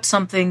can pick up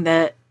something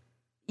that,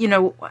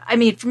 I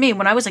mean, for me,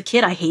 when I was a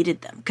kid, I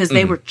hated them because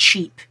they were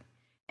cheap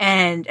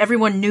and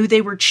everyone knew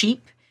they were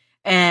cheap.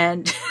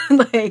 And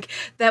like,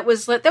 that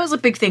was a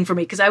big thing for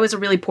me because I was a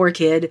really poor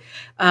kid.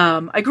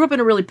 I grew up in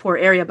a really poor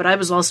area, but I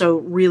was also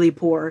really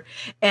poor,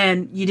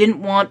 and you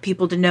didn't want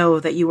people to know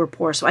that you were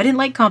poor. So I didn't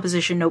like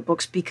composition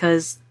notebooks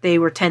because they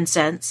were 10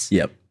 cents.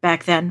 Yep.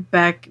 Back then,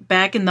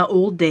 back in the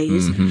old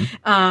days.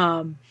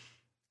 And,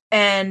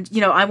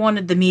 I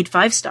wanted the Mead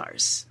 5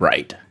 stars.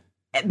 Right.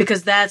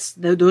 Because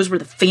those were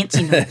the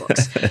fancy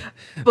notebooks.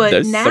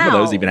 But now some of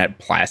those even had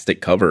plastic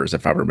covers,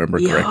 if I remember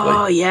correctly.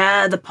 Oh,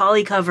 yeah, the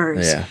poly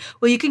covers. Yeah.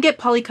 Well, you can get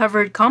poly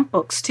covered comp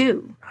books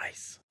too.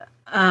 Nice.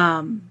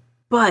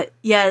 But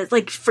yeah,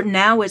 like for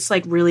now, it's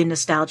like really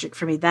nostalgic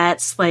for me.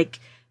 That's like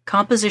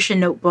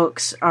composition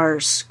notebooks are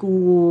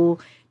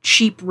school,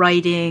 cheap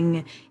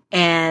writing.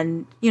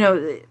 And,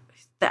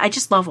 I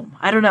just love them.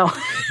 I don't know.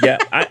 Yeah,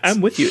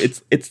 I'm with you.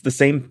 It's the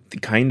same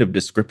kind of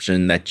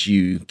description that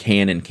you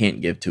can and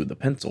can't give to the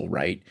pencil,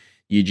 right?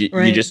 You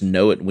just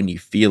know it when you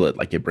feel it.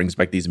 Like it brings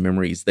back these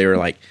memories. They're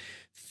like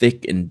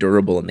thick and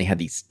durable, and they had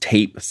these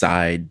tape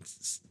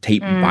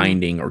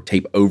binding or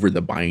tape over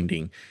the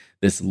binding.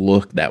 This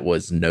look that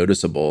was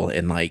noticeable,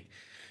 and like,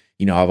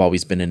 I've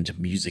always been into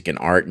music and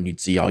art, and you'd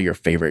see all your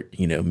favorite,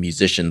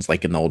 musicians,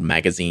 like in the old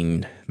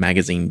magazine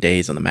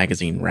days on the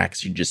magazine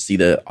racks. You just see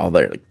the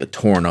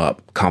torn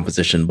up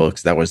composition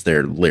books. That was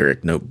their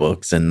lyric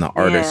notebooks and the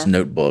artist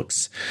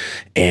notebooks.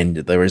 And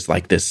there was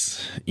like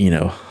this,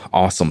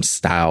 awesome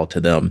style to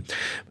them.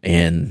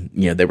 And,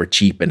 they were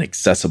cheap and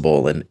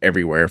accessible and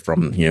everywhere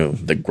from,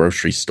 the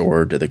grocery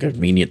store to the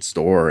convenience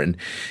store. And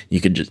you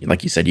could just,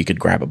 like you said, you could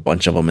grab a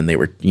bunch of them and they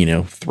were,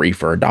 $3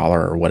 for $1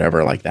 or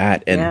whatever like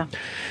that. And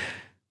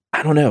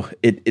I don't know.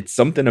 It's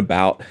something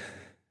about,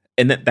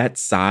 and that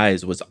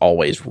size was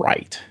always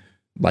right.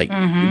 Like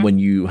when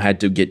you had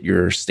to get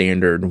your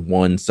standard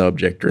 1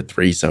 subject or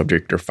 3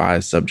 subject or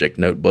 5 subject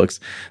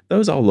notebooks,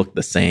 those all look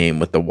the same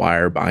with the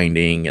wire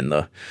binding and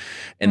the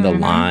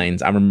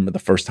lines. I remember the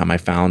first time I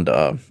found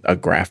a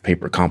graph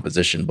paper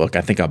composition book.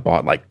 I think I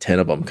bought like 10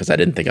 of them because I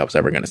didn't think I was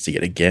ever going to see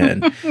it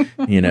again.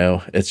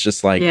 It's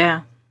just like,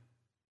 I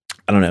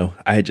don't know.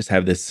 I just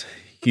have this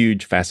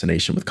huge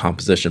fascination with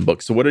composition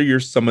books. So what are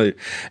some of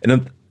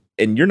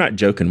and you're not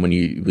joking when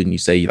you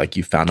say like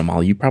you found them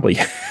all. You probably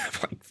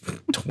have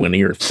like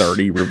 20 or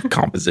 30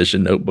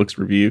 composition notebooks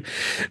reviewed.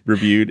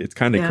 It's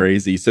kind of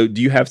crazy. So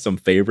do you have some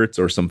favorites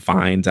or some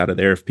finds out of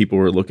there if people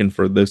were looking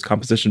for those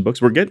composition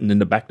books? We're getting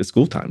into back to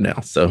school time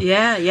now. So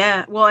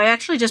yeah. Well, I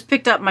actually just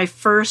picked up my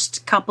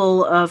first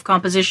couple of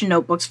composition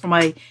notebooks for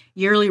my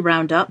yearly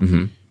roundup.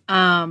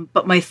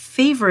 But my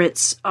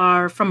favorites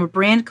are from a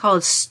brand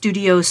called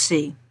Studio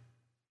C.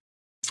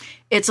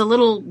 It's a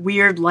little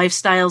weird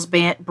lifestyles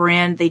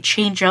brand. They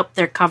change up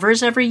their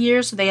covers every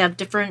year, so they have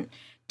different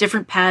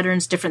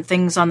patterns, different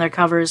things on their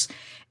covers,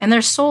 and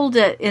they're sold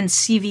in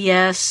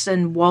CVS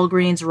and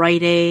Walgreens,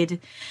 Rite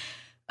Aid.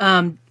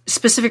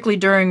 Specifically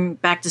during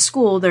back to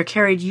school, they're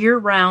carried year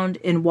round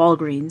in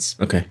Walgreens.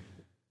 Okay.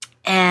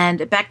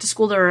 And back to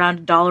school, they're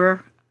around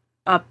 $1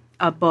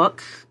 a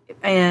book,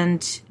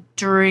 and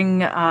during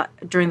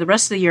the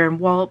rest of the year in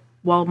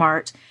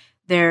Walmart,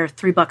 they're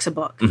 $3 a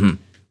book.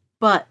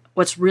 But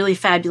what's really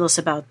fabulous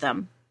about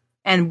them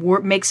and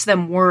makes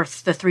them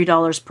worth the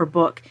 $3 per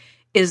book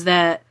is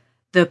that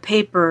the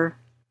paper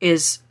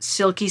is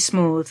silky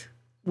smooth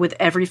with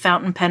every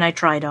fountain pen I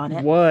tried on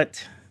it.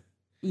 What?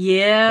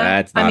 Yeah.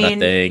 That's not a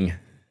thing.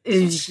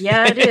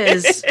 Yeah, it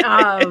is.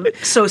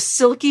 So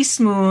silky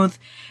smooth.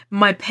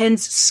 My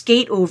pens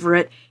skate over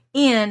it.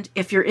 And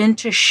if you're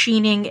into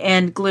sheening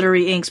and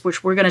glittery inks,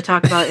 which we're going to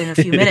talk about in a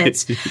few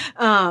minutes,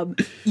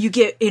 you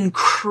get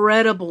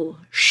incredible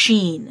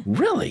sheen.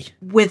 Really?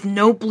 With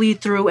no bleed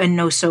through and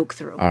no soak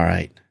through. All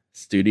right.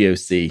 Studio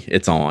C,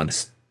 it's on.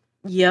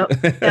 Yep.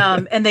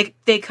 And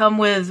they come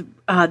with,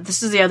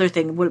 this is the other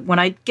thing. When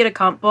I get a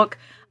comp book,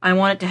 I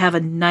want it to have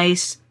a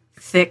nice,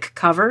 thick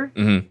cover,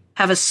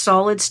 have a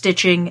solid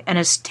stitching, and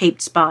a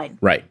taped spine.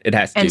 Right. It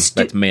has to.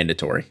 That's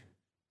mandatory.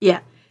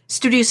 Yeah.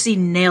 Studio C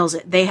nails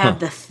it. They have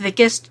the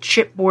thickest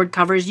chipboard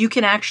covers. You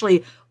can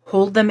actually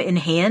hold them in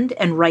hand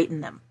and write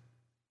in them.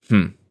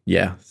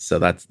 Yeah. So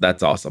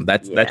that's awesome.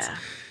 That's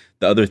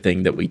the other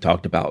thing that we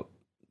talked about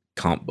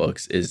comp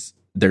books is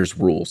there's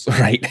rules,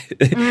 right?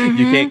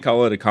 You can't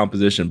call it a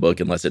composition book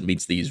unless it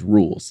meets these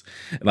rules.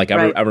 Like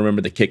I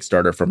remember the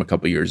Kickstarter from a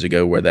couple years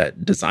ago where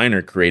that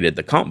designer created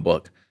the comp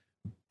book.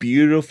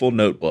 Beautiful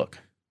notebook.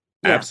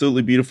 Yeah.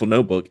 Absolutely beautiful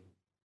notebook.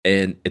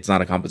 And it's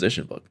not a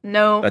composition book.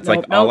 No. That's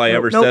all I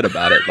ever said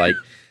about it. Like,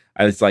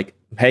 I was like,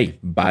 hey,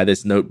 buy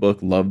this notebook.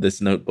 Love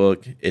this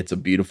notebook. It's a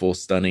beautiful,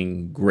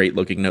 stunning, great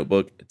looking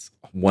notebook. It's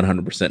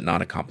 100%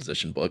 not a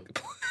composition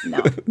book.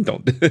 No.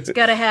 Don't. It's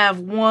got to have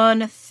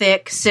one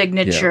thick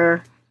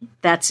signature. Yeah.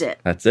 That's it.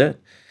 That's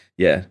it.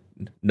 Yeah.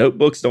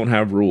 Notebooks don't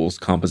have rules.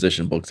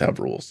 Composition books have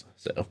rules.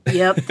 So.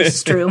 Yep, this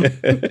is true.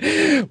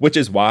 Which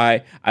is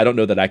why I don't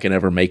know that I can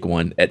ever make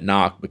one at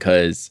Nock,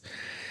 because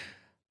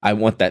I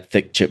want that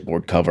thick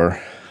chipboard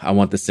cover. I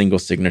want the single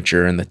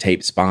signature and the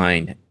tape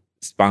spine.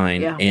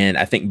 Yeah. And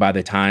I think by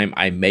the time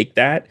I make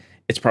that,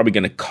 it's probably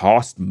going to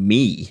cost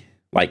me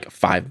like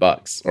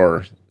 $5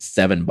 or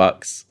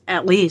 $7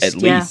 at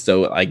least.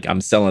 So like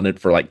I'm selling it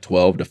for like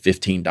 $12 to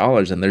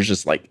 $15, and there's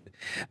just like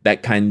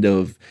that kind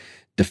of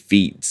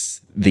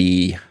defeats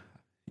the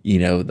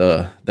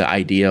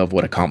idea of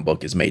what a comp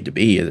book is made to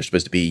be. They're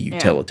supposed to be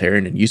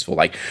utilitarian and useful.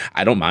 Like,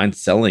 I don't mind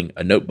selling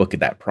a notebook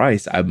at that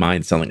price. I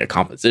mind selling a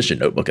composition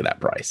notebook at that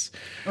price.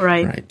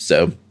 Right.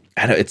 So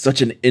I know it's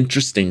such an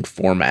interesting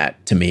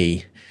format to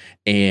me,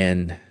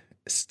 and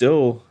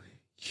still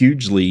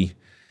hugely,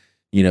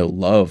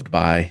 loved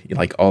by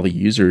like all the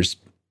users,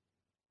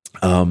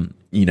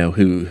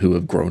 who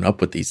have grown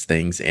up with these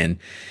things. And,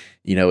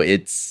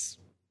 it's,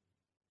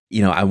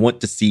 I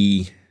want to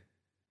see,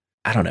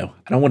 I don't know.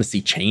 I don't want to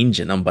see change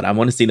in them, but I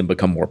want to see them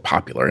become more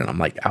popular. And I'm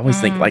like, I always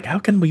think like, how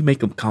can we make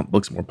them comp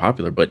books more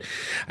popular? But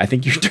I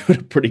think you're doing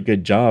a pretty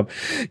good job,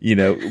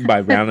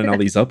 by rounding all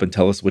these up and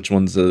tell us which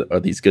ones are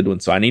these good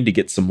ones. So I need to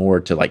get some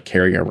more to like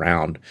carry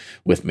around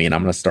with me. And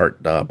I'm going to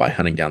start by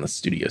hunting down the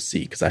Studio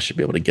C, because I should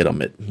be able to get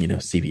them at,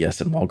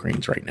 CVS and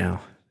Walgreens right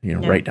now,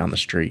 right down the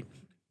street.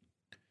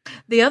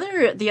 The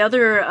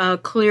other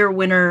clear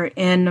winner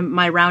in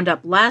my roundup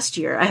last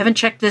year, I haven't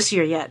checked this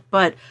year yet,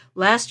 but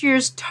last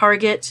year's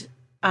Target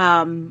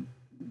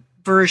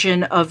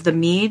version of the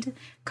Mead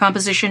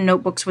composition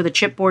notebooks with a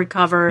chipboard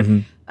cover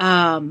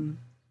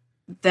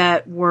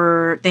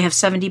they have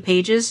 70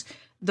 pages.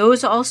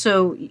 Those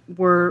also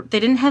they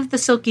didn't have the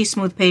silky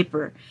smooth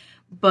paper,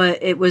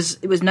 but it was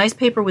nice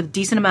paper with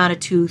decent amount of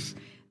tooth.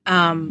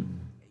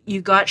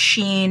 You got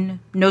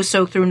sheen, no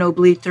soak through, no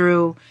bleed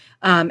through.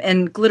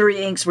 And glittery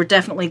inks were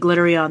definitely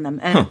glittery on them.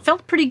 And it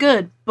felt pretty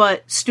good,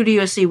 but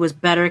Studio C was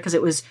better because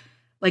it was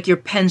like your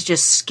pens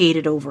just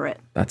skated over it.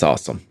 That's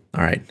awesome.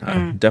 All right.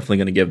 I'm definitely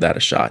going to give that a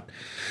shot.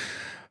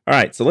 All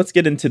right. So let's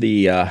get into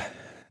the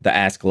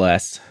Ask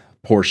Less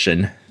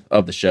portion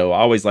of the show. I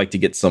always like to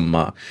get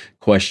some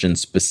questions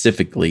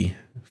specifically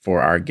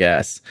for our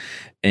guests.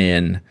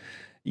 And,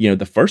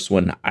 the first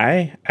one,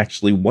 I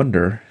actually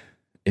wonder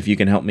if you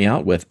can help me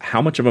out with,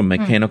 how much of a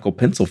mechanical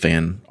pencil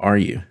fan are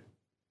you?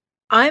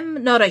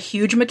 I'm not a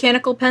huge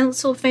mechanical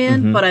pencil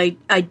fan, but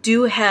I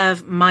do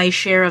have my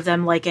share of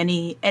them, like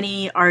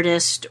any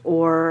artist,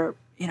 or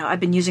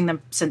I've been using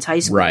them since high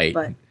school. Right.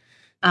 But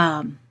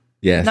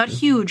not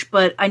huge,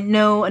 but I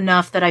know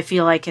enough that I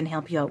feel I can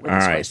help you out with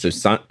this. All right. Question.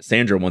 So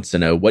Sandra wants to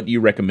know, what do you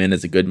recommend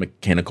as a good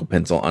mechanical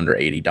pencil under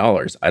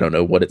 $80? I don't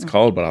know what it's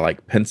called, but I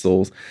like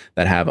pencils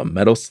that have a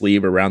metal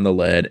sleeve around the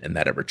lead and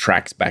that it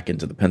retracts back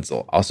into the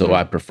pencil. Also,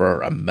 I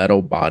prefer a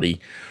metal body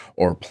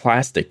or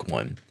plastic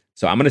one.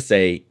 So I'm going to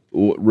say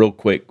real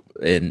quick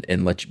and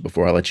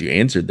before I let you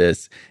answer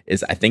this,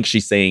 is I think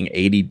she's saying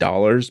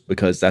 $80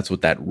 because that's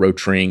what that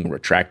Rotring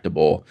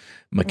retractable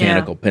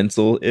mechanical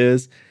pencil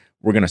is.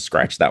 We're going to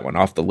scratch that one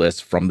off the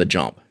list from the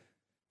jump.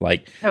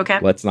 Like,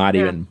 let's not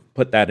even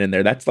put that in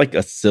there. That's like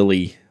a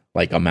silly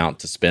amount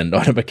to spend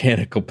on a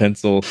mechanical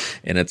pencil.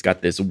 And it's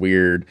got this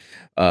weird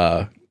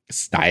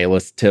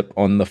stylus tip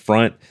on the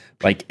front.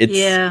 Like,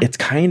 it's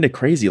kind of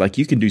crazy. Like,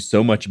 you can do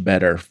so much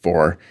better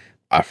for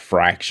a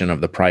fraction of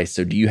the price.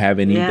 So do you have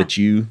any that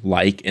you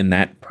like in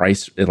that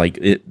price,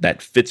 that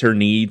fits her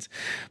needs,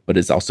 but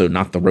is also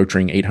not the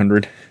Rotring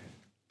 800?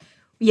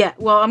 Yeah,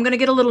 well, I'm going to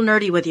get a little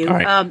nerdy with you.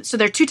 Right. So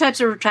there are two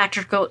types of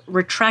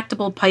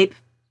retractable pipe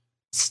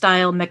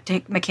style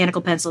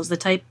mechanical pencils. The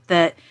type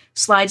that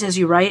slides as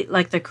you write,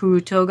 like the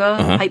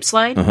Kurutoga pipe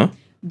slide.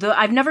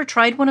 I've never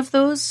tried one of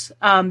those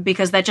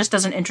because that just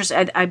doesn't interest.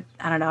 I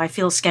don't know. I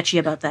feel sketchy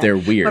about that. They're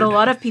weird, but a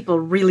lot of people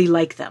really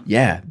like them.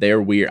 Yeah,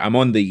 they're weird. I'm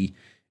on the.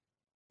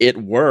 It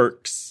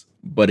works,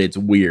 but it's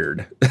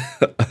weird.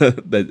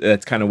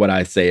 That's kind of what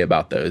I say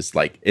about those.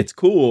 Like, it's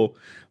cool,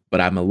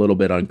 but I'm a little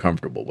bit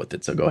uncomfortable with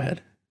it. So go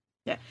ahead.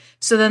 Yeah.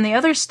 So then the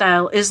other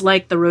style is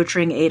like the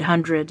Rotring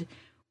 800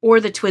 or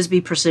the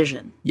TWSBI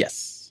Precision.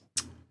 Yes.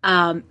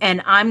 And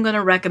I'm going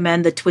to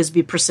recommend the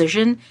TWSBI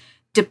Precision,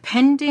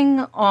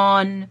 depending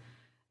on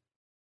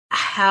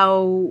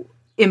how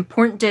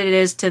important it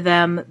is to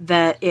them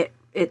that it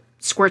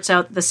squirts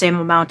out the same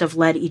amount of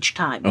lead each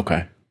time.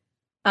 Okay.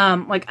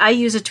 Like I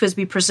use a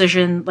TWSBI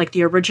Precision, like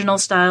the original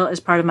style, as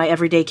part of my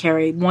everyday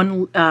carry.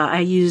 I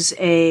use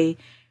a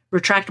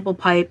retractable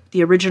pipe,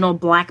 the original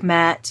black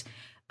mat,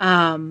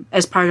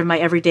 as part of my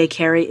everyday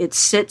carry. It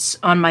sits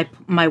on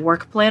my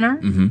work planner.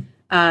 Mm-hmm.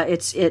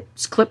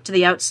 It's clipped to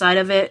the outside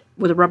of it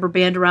with a rubber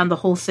band around the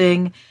whole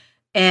thing,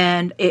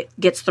 and it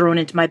gets thrown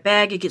into my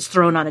bag. It gets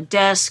thrown on a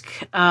desk.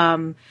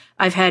 I've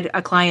had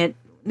a client,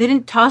 they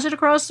didn't toss it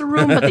across the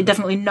room, but they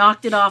definitely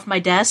knocked it off my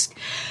desk.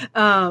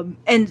 And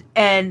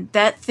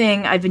that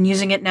thing, I've been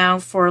using it now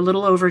for a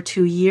little over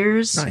 2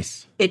 years.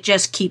 Nice. It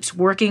just keeps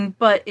working,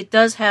 but it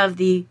does have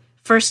the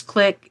first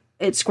click.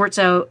 It squirts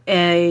out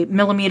 1.5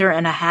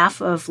 millimeters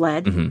of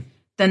lead. Mm-hmm.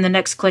 Then the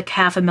next click,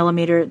 0.5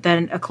 millimeter.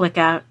 Then a click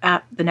out.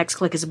 The next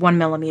click is 1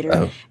 millimeter.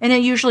 Oh. And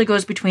it usually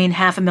goes between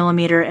 0.5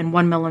 millimeter and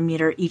 1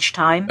 millimeter each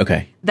time.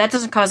 Okay. That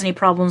doesn't cause any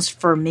problems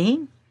for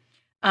me.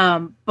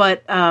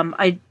 But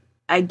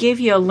I gave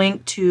you a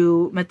link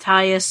to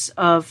Matthias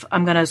of,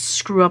 I'm going to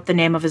screw up the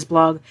name of his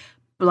blog,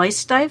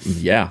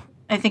 Bleistift, Yeah.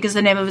 I think is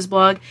the name of his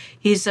blog.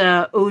 He's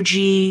a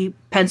OG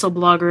pencil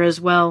blogger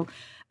as well.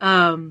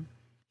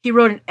 He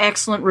wrote an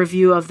excellent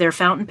review of their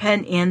fountain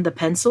pen and the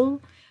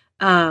pencil.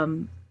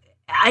 I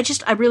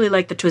really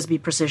like the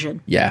TWSBI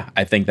Precision. Yeah,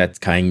 I think that's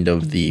kind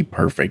of the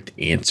perfect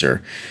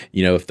answer.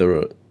 You know, if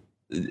the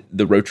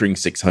Rotring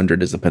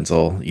 600 is a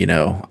pencil, you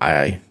know,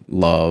 I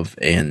love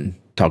and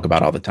talk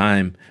about all the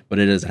time, but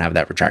it doesn't have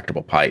that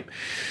retractable pipe.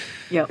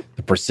 Yep.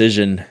 The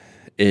Precision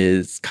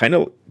is kind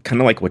of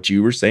like what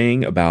you were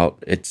saying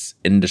about its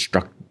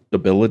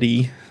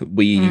indestructibility.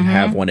 We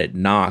have one at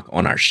Knock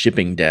on our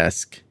shipping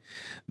desk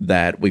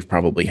that we've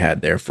probably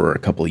had there for a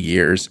couple of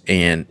years,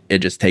 and it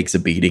just takes a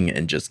beating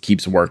and just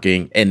keeps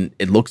working, and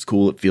it looks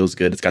cool. It feels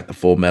good. It's got the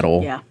full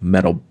metal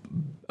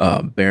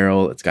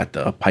barrel. It's got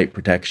the pipe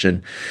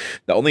protection.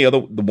 The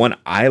one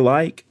I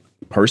like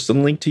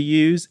personally to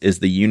use is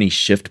the Uni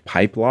Shift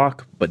pipe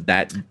lock, but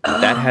that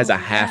has a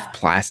half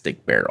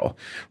plastic barrel,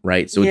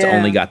 right? So it's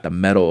only got the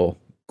metal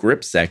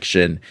grip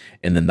section,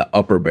 and then the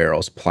upper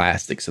barrel's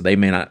plastic, so that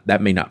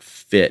may not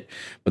fit,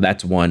 but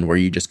that's one where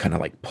you just kind of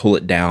like pull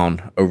it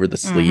down over the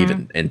sleeve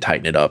and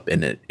tighten it up,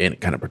 and it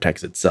kind of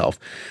protects itself.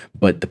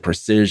 But the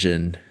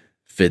Precision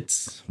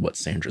fits what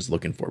Sandra's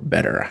looking for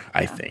better,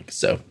 I think.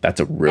 So that's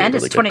a really, and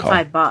really it's good call.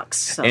 $25.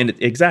 So. And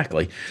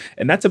exactly,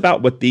 and that's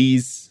about what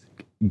these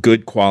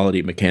good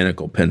quality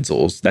mechanical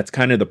pencils. That's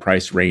kind of the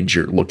price range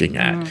you're looking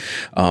at.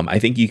 I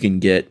think you can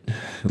get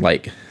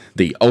like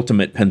the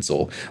ultimate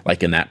pencil,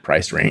 like in that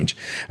price range.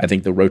 I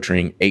think the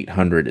Rotring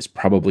 800 is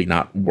probably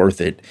not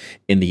worth it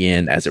in the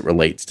end as it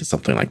relates to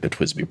something like the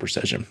TWSBI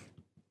Precision.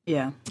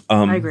 Yeah,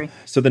 I agree.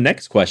 So the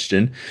next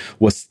question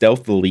was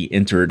stealthily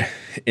entered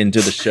into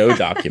the show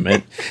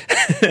document.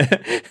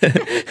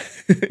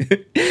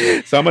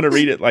 So I'm going to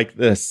read it like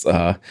this.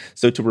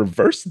 So to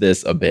reverse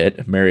this a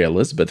bit, Mary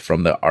Elizabeth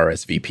from the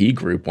RSVP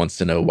group wants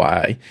to know,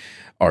 why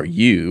are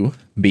you,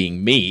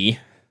 being me,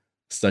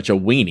 such a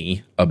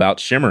weenie about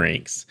shimmer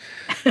inks?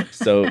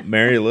 So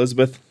Mary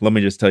Elizabeth, let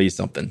me just tell you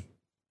something.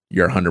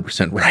 You're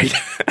 100% right.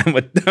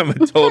 I'm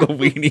a total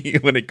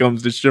weenie when it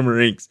comes to shimmer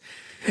inks.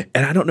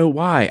 And I don't know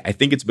why. I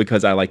think it's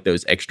because I like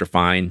those extra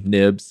fine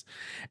nibs,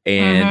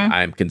 and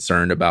I'm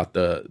concerned about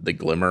the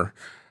glimmer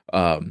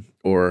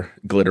or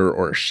glitter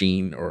or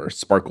sheen or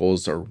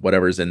sparkles or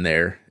whatever's in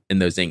there in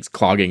those inks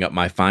clogging up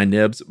my fine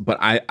nibs. But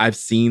I've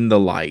seen the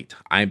light.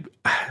 I'm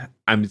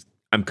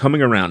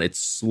coming around. It's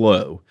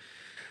slow,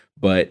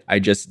 but I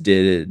just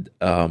did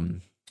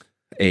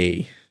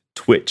a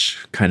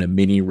Twitch kind of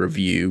mini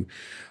review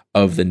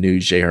of the new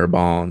J.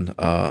 Herbin,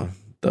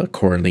 the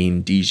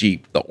Coraline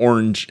DG, the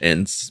orange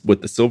and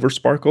with the silver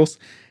sparkles,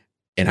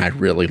 and I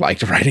really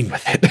liked writing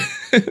with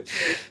it.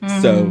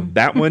 So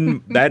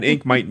that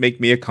ink might make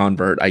me a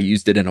convert. I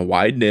used it in a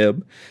wide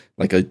nib,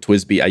 like a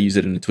TWSBI. I use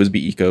it in a TWSBI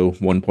Eco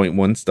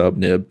 1.1 stub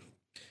nib.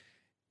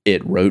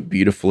 It wrote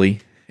beautifully.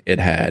 It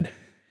had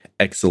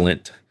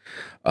excellent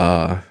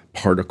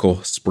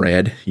particle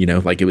spread,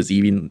 like it was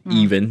even,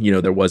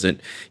 there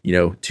wasn't,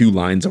 2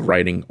 lines of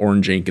writing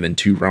orange ink and then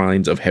 2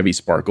 lines of heavy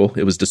sparkle.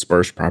 It was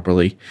dispersed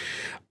properly.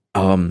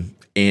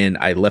 And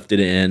I left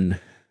it in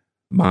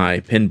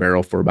my pen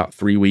barrel for about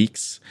 3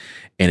 weeks,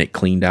 and it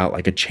cleaned out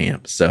like a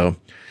champ. So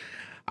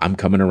I'm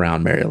coming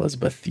around, Mary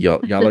Elizabeth. Y'all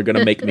are going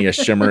to make me a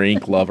shimmer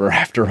ink lover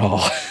after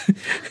all.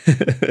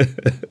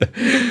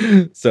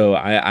 So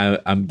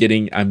I'm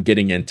getting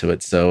into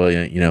it.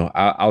 So,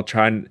 I'll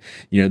try and,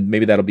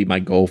 maybe that'll be my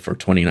goal for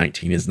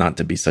 2019, is not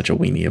to be such a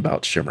weenie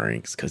about shimmer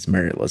inks, because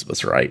Mary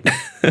Elizabeth's right.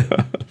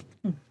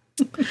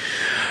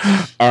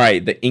 All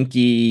right. The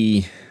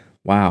inky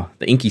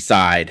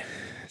side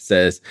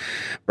says,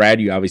 Brad,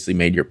 you obviously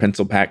made your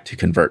pencil pack to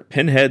convert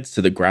pen heads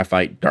to the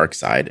graphite dark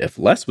side. If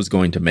Les was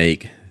going to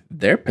make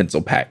their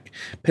pencil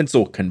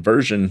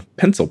conversion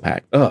pencil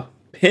pack.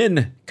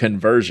 Pen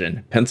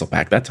conversion pencil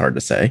pack. That's hard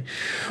to say.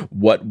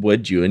 What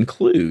would you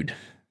include?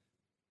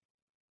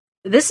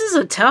 This is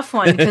a tough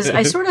one because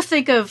I sort of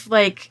think of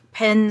like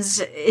pens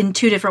in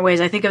two different ways.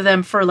 I think of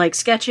them for like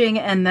sketching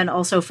and then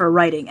also for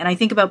writing. And I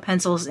think about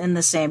pencils in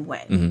the same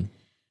way.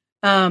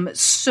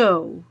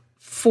 So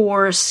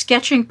for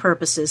sketching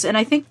purposes, and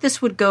I think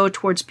this would go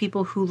towards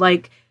people who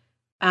like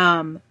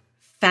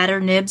fatter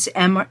nibs,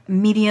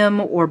 medium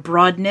or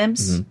broad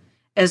nibs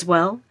as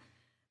well.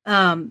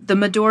 The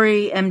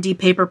Midori MD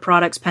Paper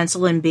Products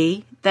Pencil in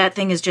B, that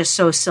thing is just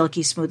so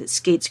silky smooth. It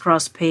skates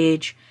across the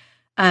page.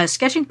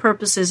 Sketching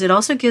purposes, it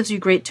also gives you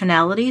great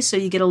tonality, so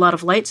you get a lot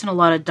of lights and a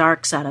lot of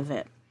darks out of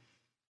it.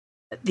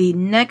 The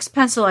next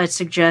pencil I'd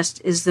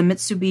suggest is the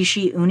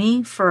Mitsubishi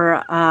Uni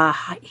for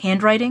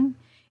handwriting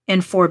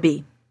in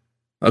 4B.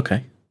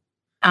 Okay.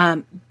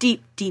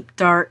 Deep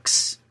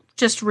darks,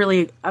 just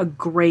really a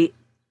great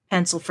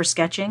pencil for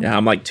sketching. Yeah,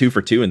 I'm like 2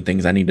 for 2 in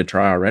things I need to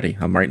try already.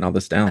 I'm writing all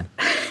this down.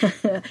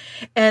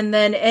 And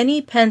then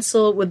any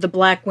pencil with the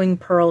Blackwing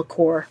Pearl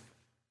core,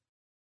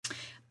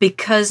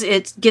 because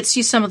it gets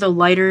you some of the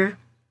lighter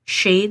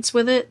shades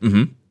with it,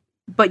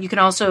 but you can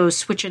also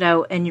switch it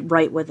out and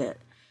write with it.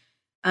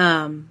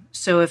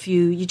 So if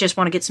you just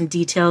want to get some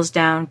details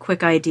down,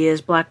 quick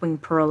ideas,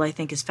 Blackwing Pearl I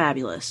think is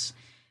fabulous.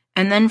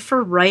 And then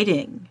for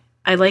writing,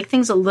 I like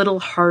things a little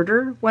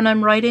harder when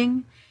I'm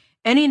writing.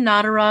 Any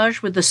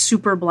Nataraj with the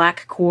super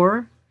black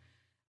core,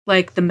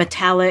 like the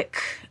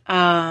metallic,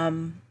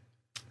 the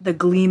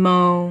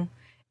Gleamo,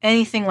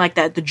 anything like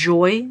that, the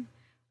Joy,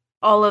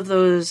 all of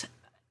those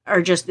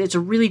are just, it's a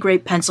really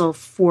great pencil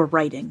for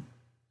writing.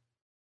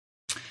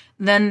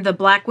 Then the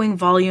Blackwing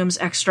Volumes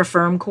Extra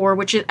Firm Core,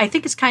 which I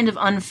think is kind of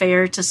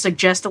unfair to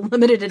suggest a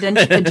limited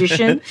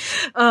edition,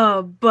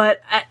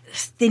 but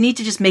they need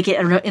to just make it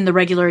in the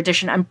regular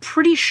edition. I'm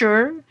pretty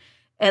sure,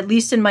 at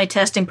least in my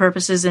testing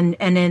purposes and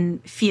in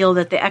feel,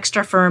 that the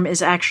Extra Firm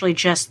is actually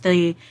just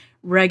the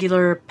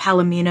regular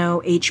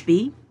Palomino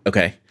HB.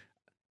 Okay.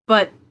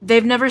 But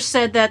they've never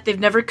said that. They've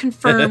never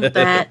confirmed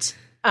that.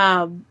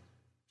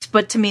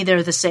 But to me,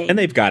 they're the same. And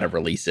they've got to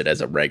release it as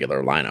a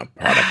regular lineup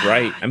product,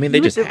 right? I mean, they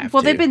just have to.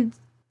 Well, they've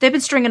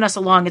been stringing us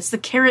along. It's the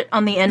carrot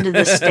on the end of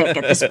the stick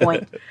at this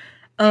point.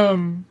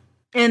 And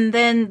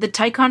then the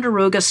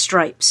Ticonderoga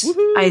stripes,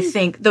 I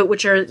think,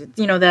 which are,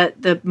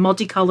 the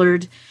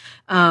multicolored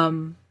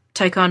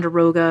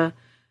Ticonderoga.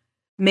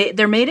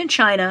 They're made in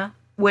China,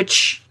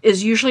 which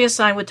is usually a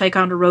sign with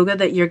Ticonderoga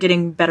that you're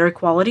getting better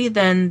quality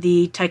than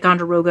the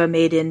Ticonderoga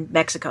made in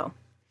Mexico.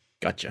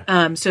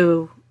 Gotcha.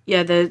 So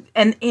yeah,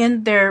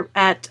 and they're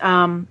at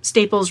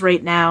Staples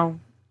right now,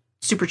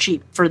 super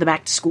cheap for the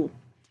back to school.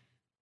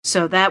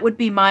 So that would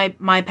be my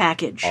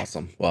package.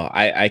 Awesome. Well,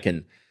 I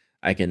can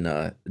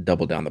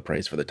double down the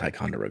praise for the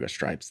Ticonderoga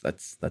stripes.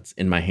 That's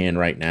in my hand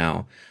right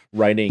now.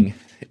 Writing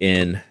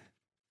in, let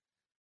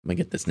me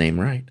get this name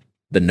right,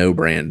 the No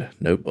Brand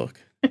notebook.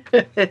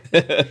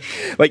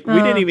 Like we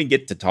didn't even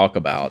get to talk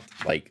about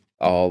like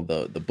all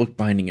the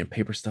bookbinding and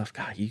paper stuff.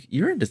 God,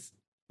 you're into,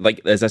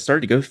 like, as I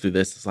started to go through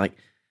this, it's like,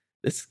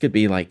 this could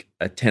be like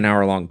a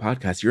 10-hour long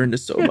podcast. You're into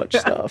so much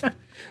stuff.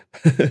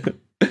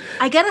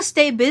 I gotta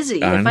stay busy.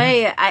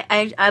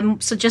 If I'm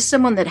just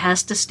someone that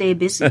has to stay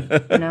busy.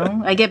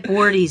 I get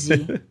bored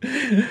easy.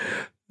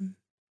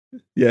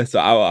 Yeah,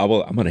 so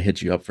I'm gonna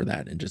hit you up for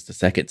that in just a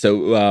second.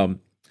 So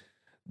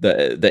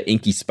the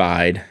Inky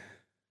Spide,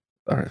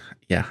 or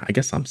yeah, I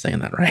guess I'm saying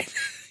that right.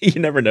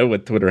 You never know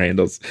with Twitter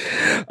handles.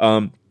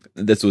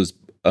 This was.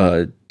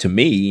 To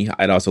me,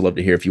 I'd also love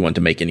to hear if you want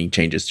to make any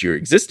changes to your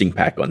existing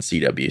pack on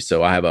CW.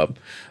 So I have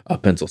a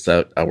pencil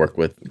set. I work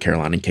with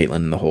Caroline and Caitlin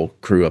and the whole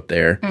crew up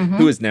there,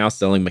 who is now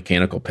selling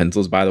mechanical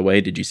pencils, by the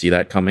way. Did you see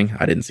that coming?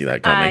 I didn't see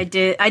that coming.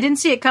 I didn't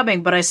see it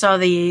coming, but I saw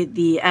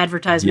the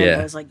advertisement. Yeah.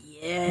 I was like,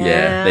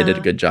 yeah, they did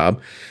a good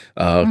job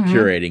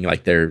curating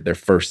like their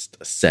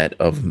first set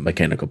of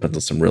mechanical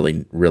pencils. Some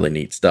really, really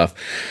neat stuff.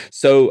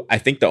 So I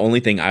think the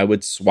only thing I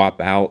would swap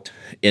out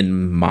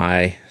in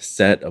my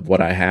set of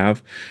what I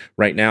have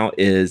right now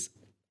is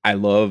I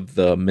love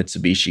the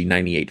Mitsubishi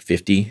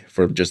 9850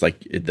 for just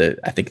like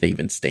I think they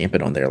even stamp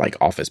it on there like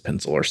office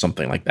pencil or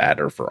something like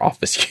that, or for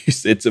office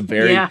use. It's a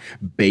very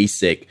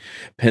basic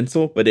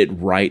pencil, but it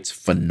writes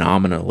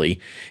phenomenally.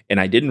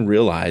 And I didn't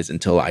realize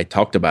until I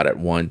talked about it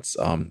once.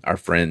 Our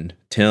friend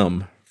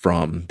Tim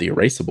from the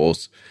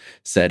Erasables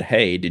said,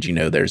 "Hey, did you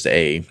know there's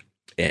an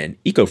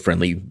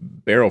eco-friendly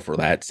barrel for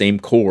that same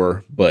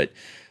core, but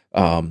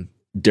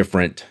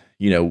different,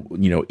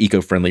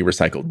 eco-friendly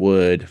recycled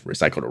wood,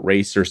 recycled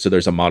eraser." So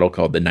there's a model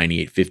called the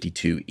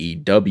 9852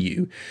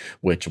 EW,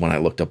 which when I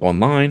looked up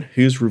online,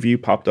 whose review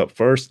popped up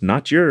first?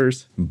 Not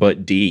yours,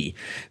 but D.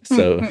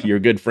 So your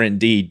good friend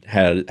D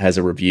has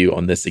a review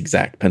on this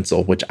exact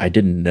pencil, which I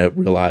didn't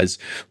realize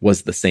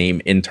was the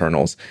same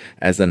internals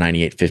as the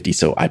 9850.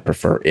 So I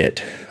prefer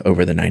it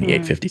over the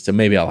 9850. So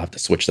maybe I'll have to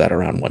switch that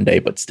around one day,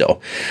 but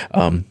still,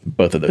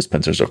 both of those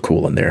pencils are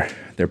cool, and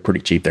they're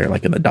pretty cheap. They're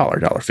like in the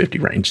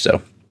 $1.50 range.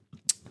 So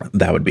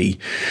that would be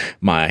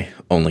my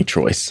only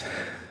choice.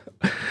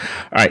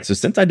 right. So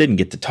since I didn't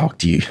get to talk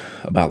to you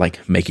about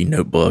like making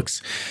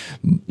notebooks,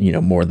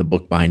 more of the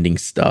bookbinding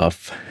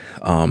stuff,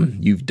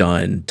 you've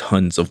done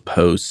tons of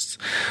posts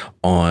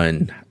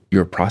on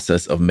your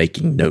process of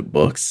making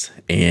notebooks,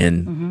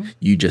 and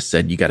you just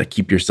said you got to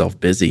keep yourself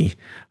busy.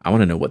 I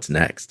want to know what's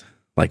next.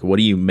 Like, what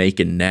are you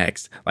making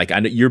next? Like,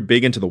 I know you're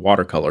big into the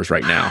watercolors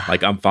right now.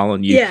 Like, I'm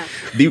following you. Yeah.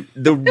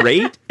 The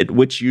rate at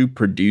which you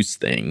produce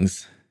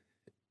things,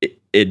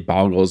 it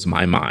boggles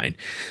my mind.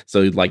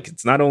 So, like,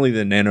 it's not only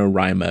the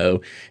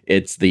NaNoWriMo,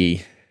 it's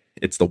the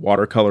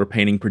watercolor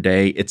painting per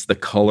day. It's the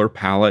color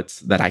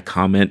palettes that I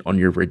comment on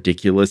your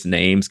ridiculous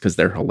names because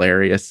they're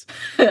hilarious.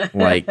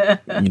 Like,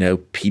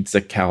 pizza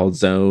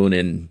calzone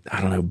and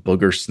I don't know,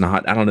 booger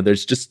snot. I don't know.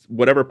 There's just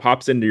whatever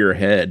pops into your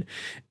head.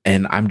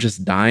 And I'm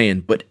just dying,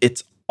 but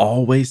it's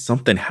always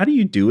something. How do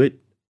you do it?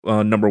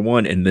 Number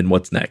one, and then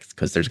what's next?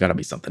 Because there's got to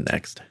be something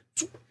next.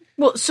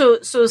 Well, so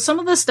some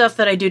of the stuff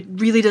that I do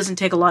really doesn't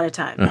take a lot of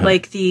time,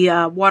 like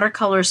the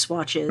watercolor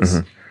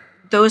swatches.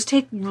 Those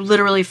take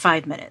literally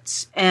 5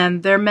 minutes,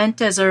 and they're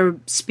meant as a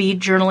speed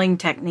journaling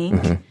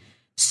technique.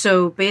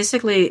 So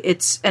basically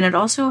it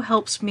also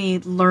helps me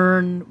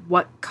learn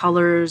what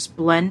colors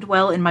blend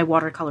well in my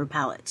watercolor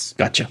palettes.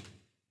 Gotcha.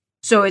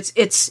 So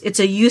it's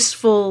a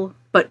useful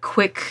but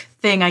quick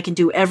thing I can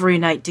do every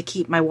night to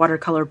keep my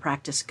watercolor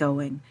practice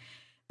going.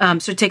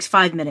 So it takes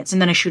 5 minutes,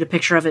 and then I shoot a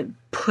picture of it,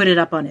 put it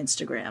up on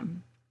Instagram.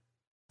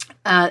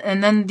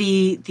 And then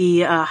the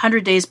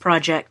 100 Days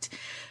project,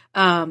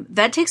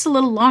 that takes a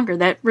little longer.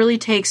 That really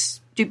takes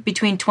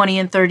between 20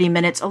 and 30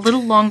 minutes, a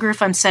little longer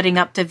if I'm setting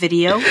up to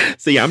video.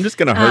 See, I'm just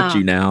going to hurt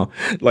you now.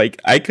 Like,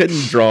 I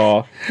couldn't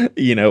draw,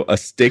 a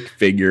stick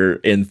figure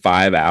in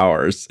 5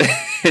 hours,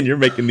 and you're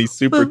making these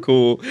super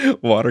cool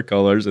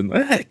watercolors, and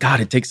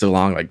God, it takes so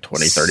long, like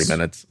 20, 30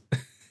 minutes.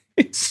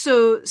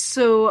 So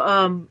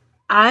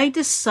I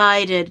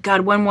decided,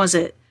 God, when was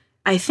it?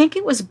 I think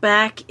it was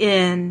back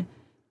in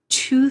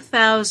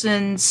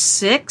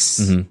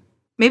 2006,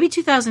 maybe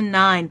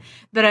 2009,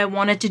 that I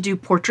wanted to do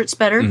portraits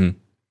better.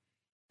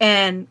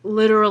 And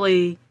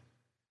literally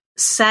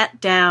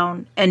sat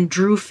down and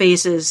drew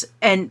faces.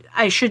 And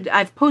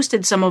I've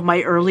posted some of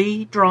my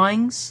early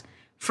drawings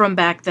from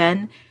back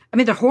then. I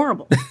mean, they're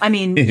horrible. I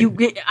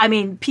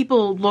mean,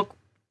 people look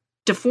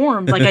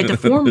deformed. Like, I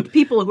deformed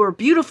people who are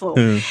beautiful.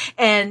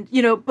 And,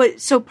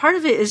 but so part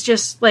of it is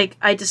just like,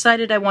 I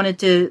decided I wanted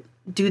to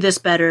do this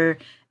better.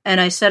 And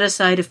I set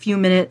aside a few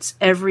minutes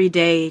every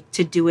day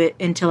to do it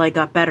until I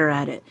got better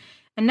at it.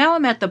 And now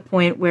I'm at the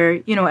point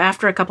where,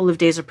 after a couple of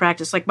days of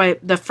practice, like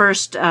the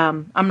first,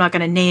 I'm not going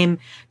to name,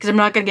 because I'm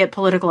not going to get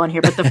political on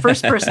here, but the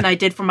first person I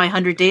did for my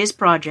 100 Days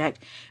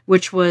project,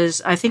 which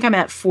was, I think I'm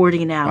at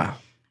 40 now. Wow.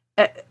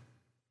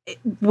 It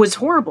was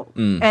horrible.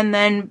 And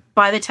then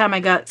by the time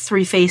I got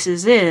 3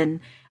 faces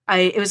in,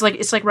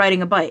 it's like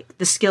riding a bike.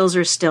 The skills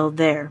are still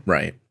there.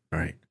 Right.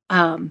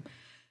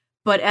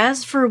 But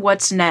as for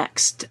what's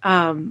next,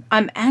 I'm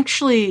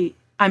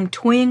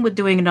toying with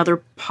doing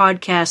another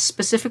podcast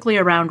specifically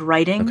around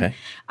writing. Okay.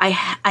 I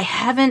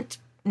haven't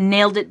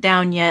nailed it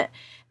down yet,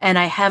 and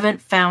I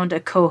haven't found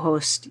a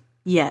co-host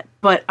yet.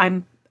 But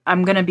I'm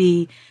going to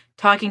be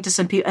talking to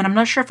some people, and I'm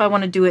not sure if I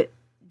want to do it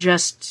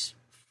just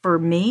for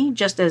me,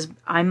 just as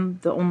I'm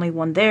the only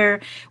one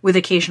there, with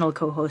occasional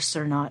co-hosts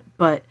or not.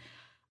 But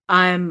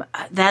I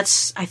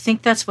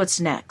think that's what's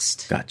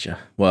next. Gotcha.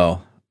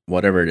 Well,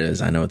 whatever it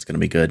is, I know it's going to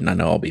be good, and I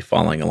know I'll be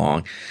following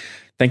along.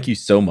 Thank you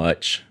so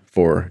much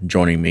for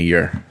joining me.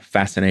 You're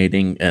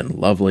fascinating and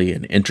lovely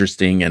and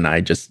interesting, and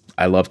I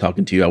love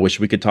talking to you. I wish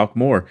we could talk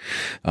more.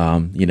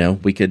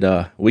 We could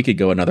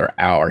go another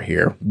hour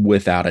here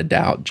without a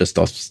doubt, just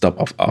off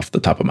the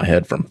top of my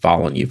head from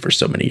following you for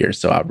so many years.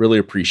 So I really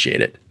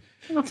appreciate it.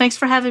 Well, thanks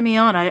for having me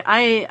on.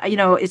 I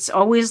it's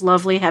always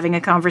lovely having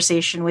a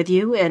conversation with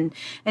you. And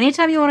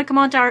anytime you want to come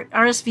on to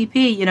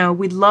RSVP,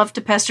 we'd love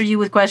to pester you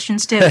with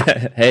questions too.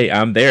 Hey,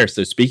 I'm there.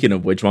 So speaking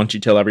of which, why don't you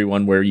tell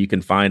everyone where you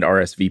can find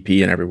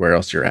RSVP and everywhere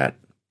else you're at?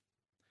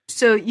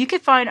 So you can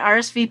find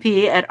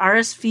RSVP at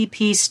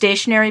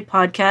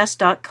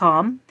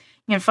rsvpstationarypodcast.com.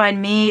 You can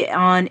find me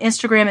on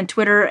Instagram and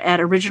Twitter at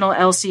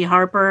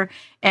originallcharper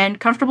and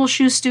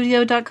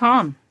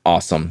comfortableshoestudio.com.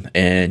 Awesome.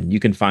 And you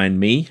can find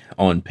me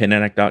on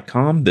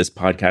penaddict.com. This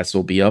podcast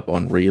will be up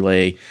on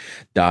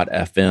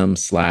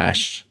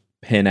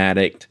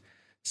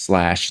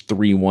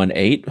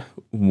relay.fm/penaddict/318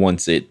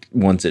 once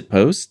it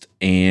posts.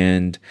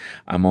 And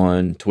I'm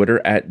on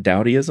Twitter at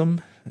Dowdyism,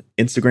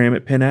 Instagram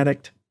at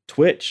penaddict,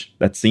 Twitch.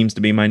 That seems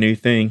to be my new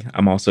thing.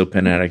 I'm also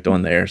penaddict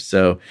on there.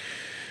 So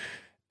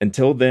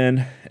until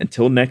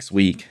next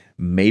week,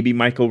 maybe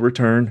Mike will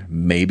return,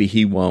 maybe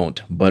he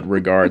won't. But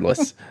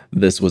regardless,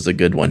 this was a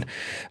good one.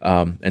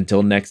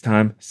 Until next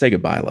time, say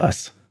goodbye,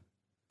 Les.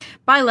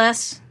 Bye,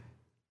 Les.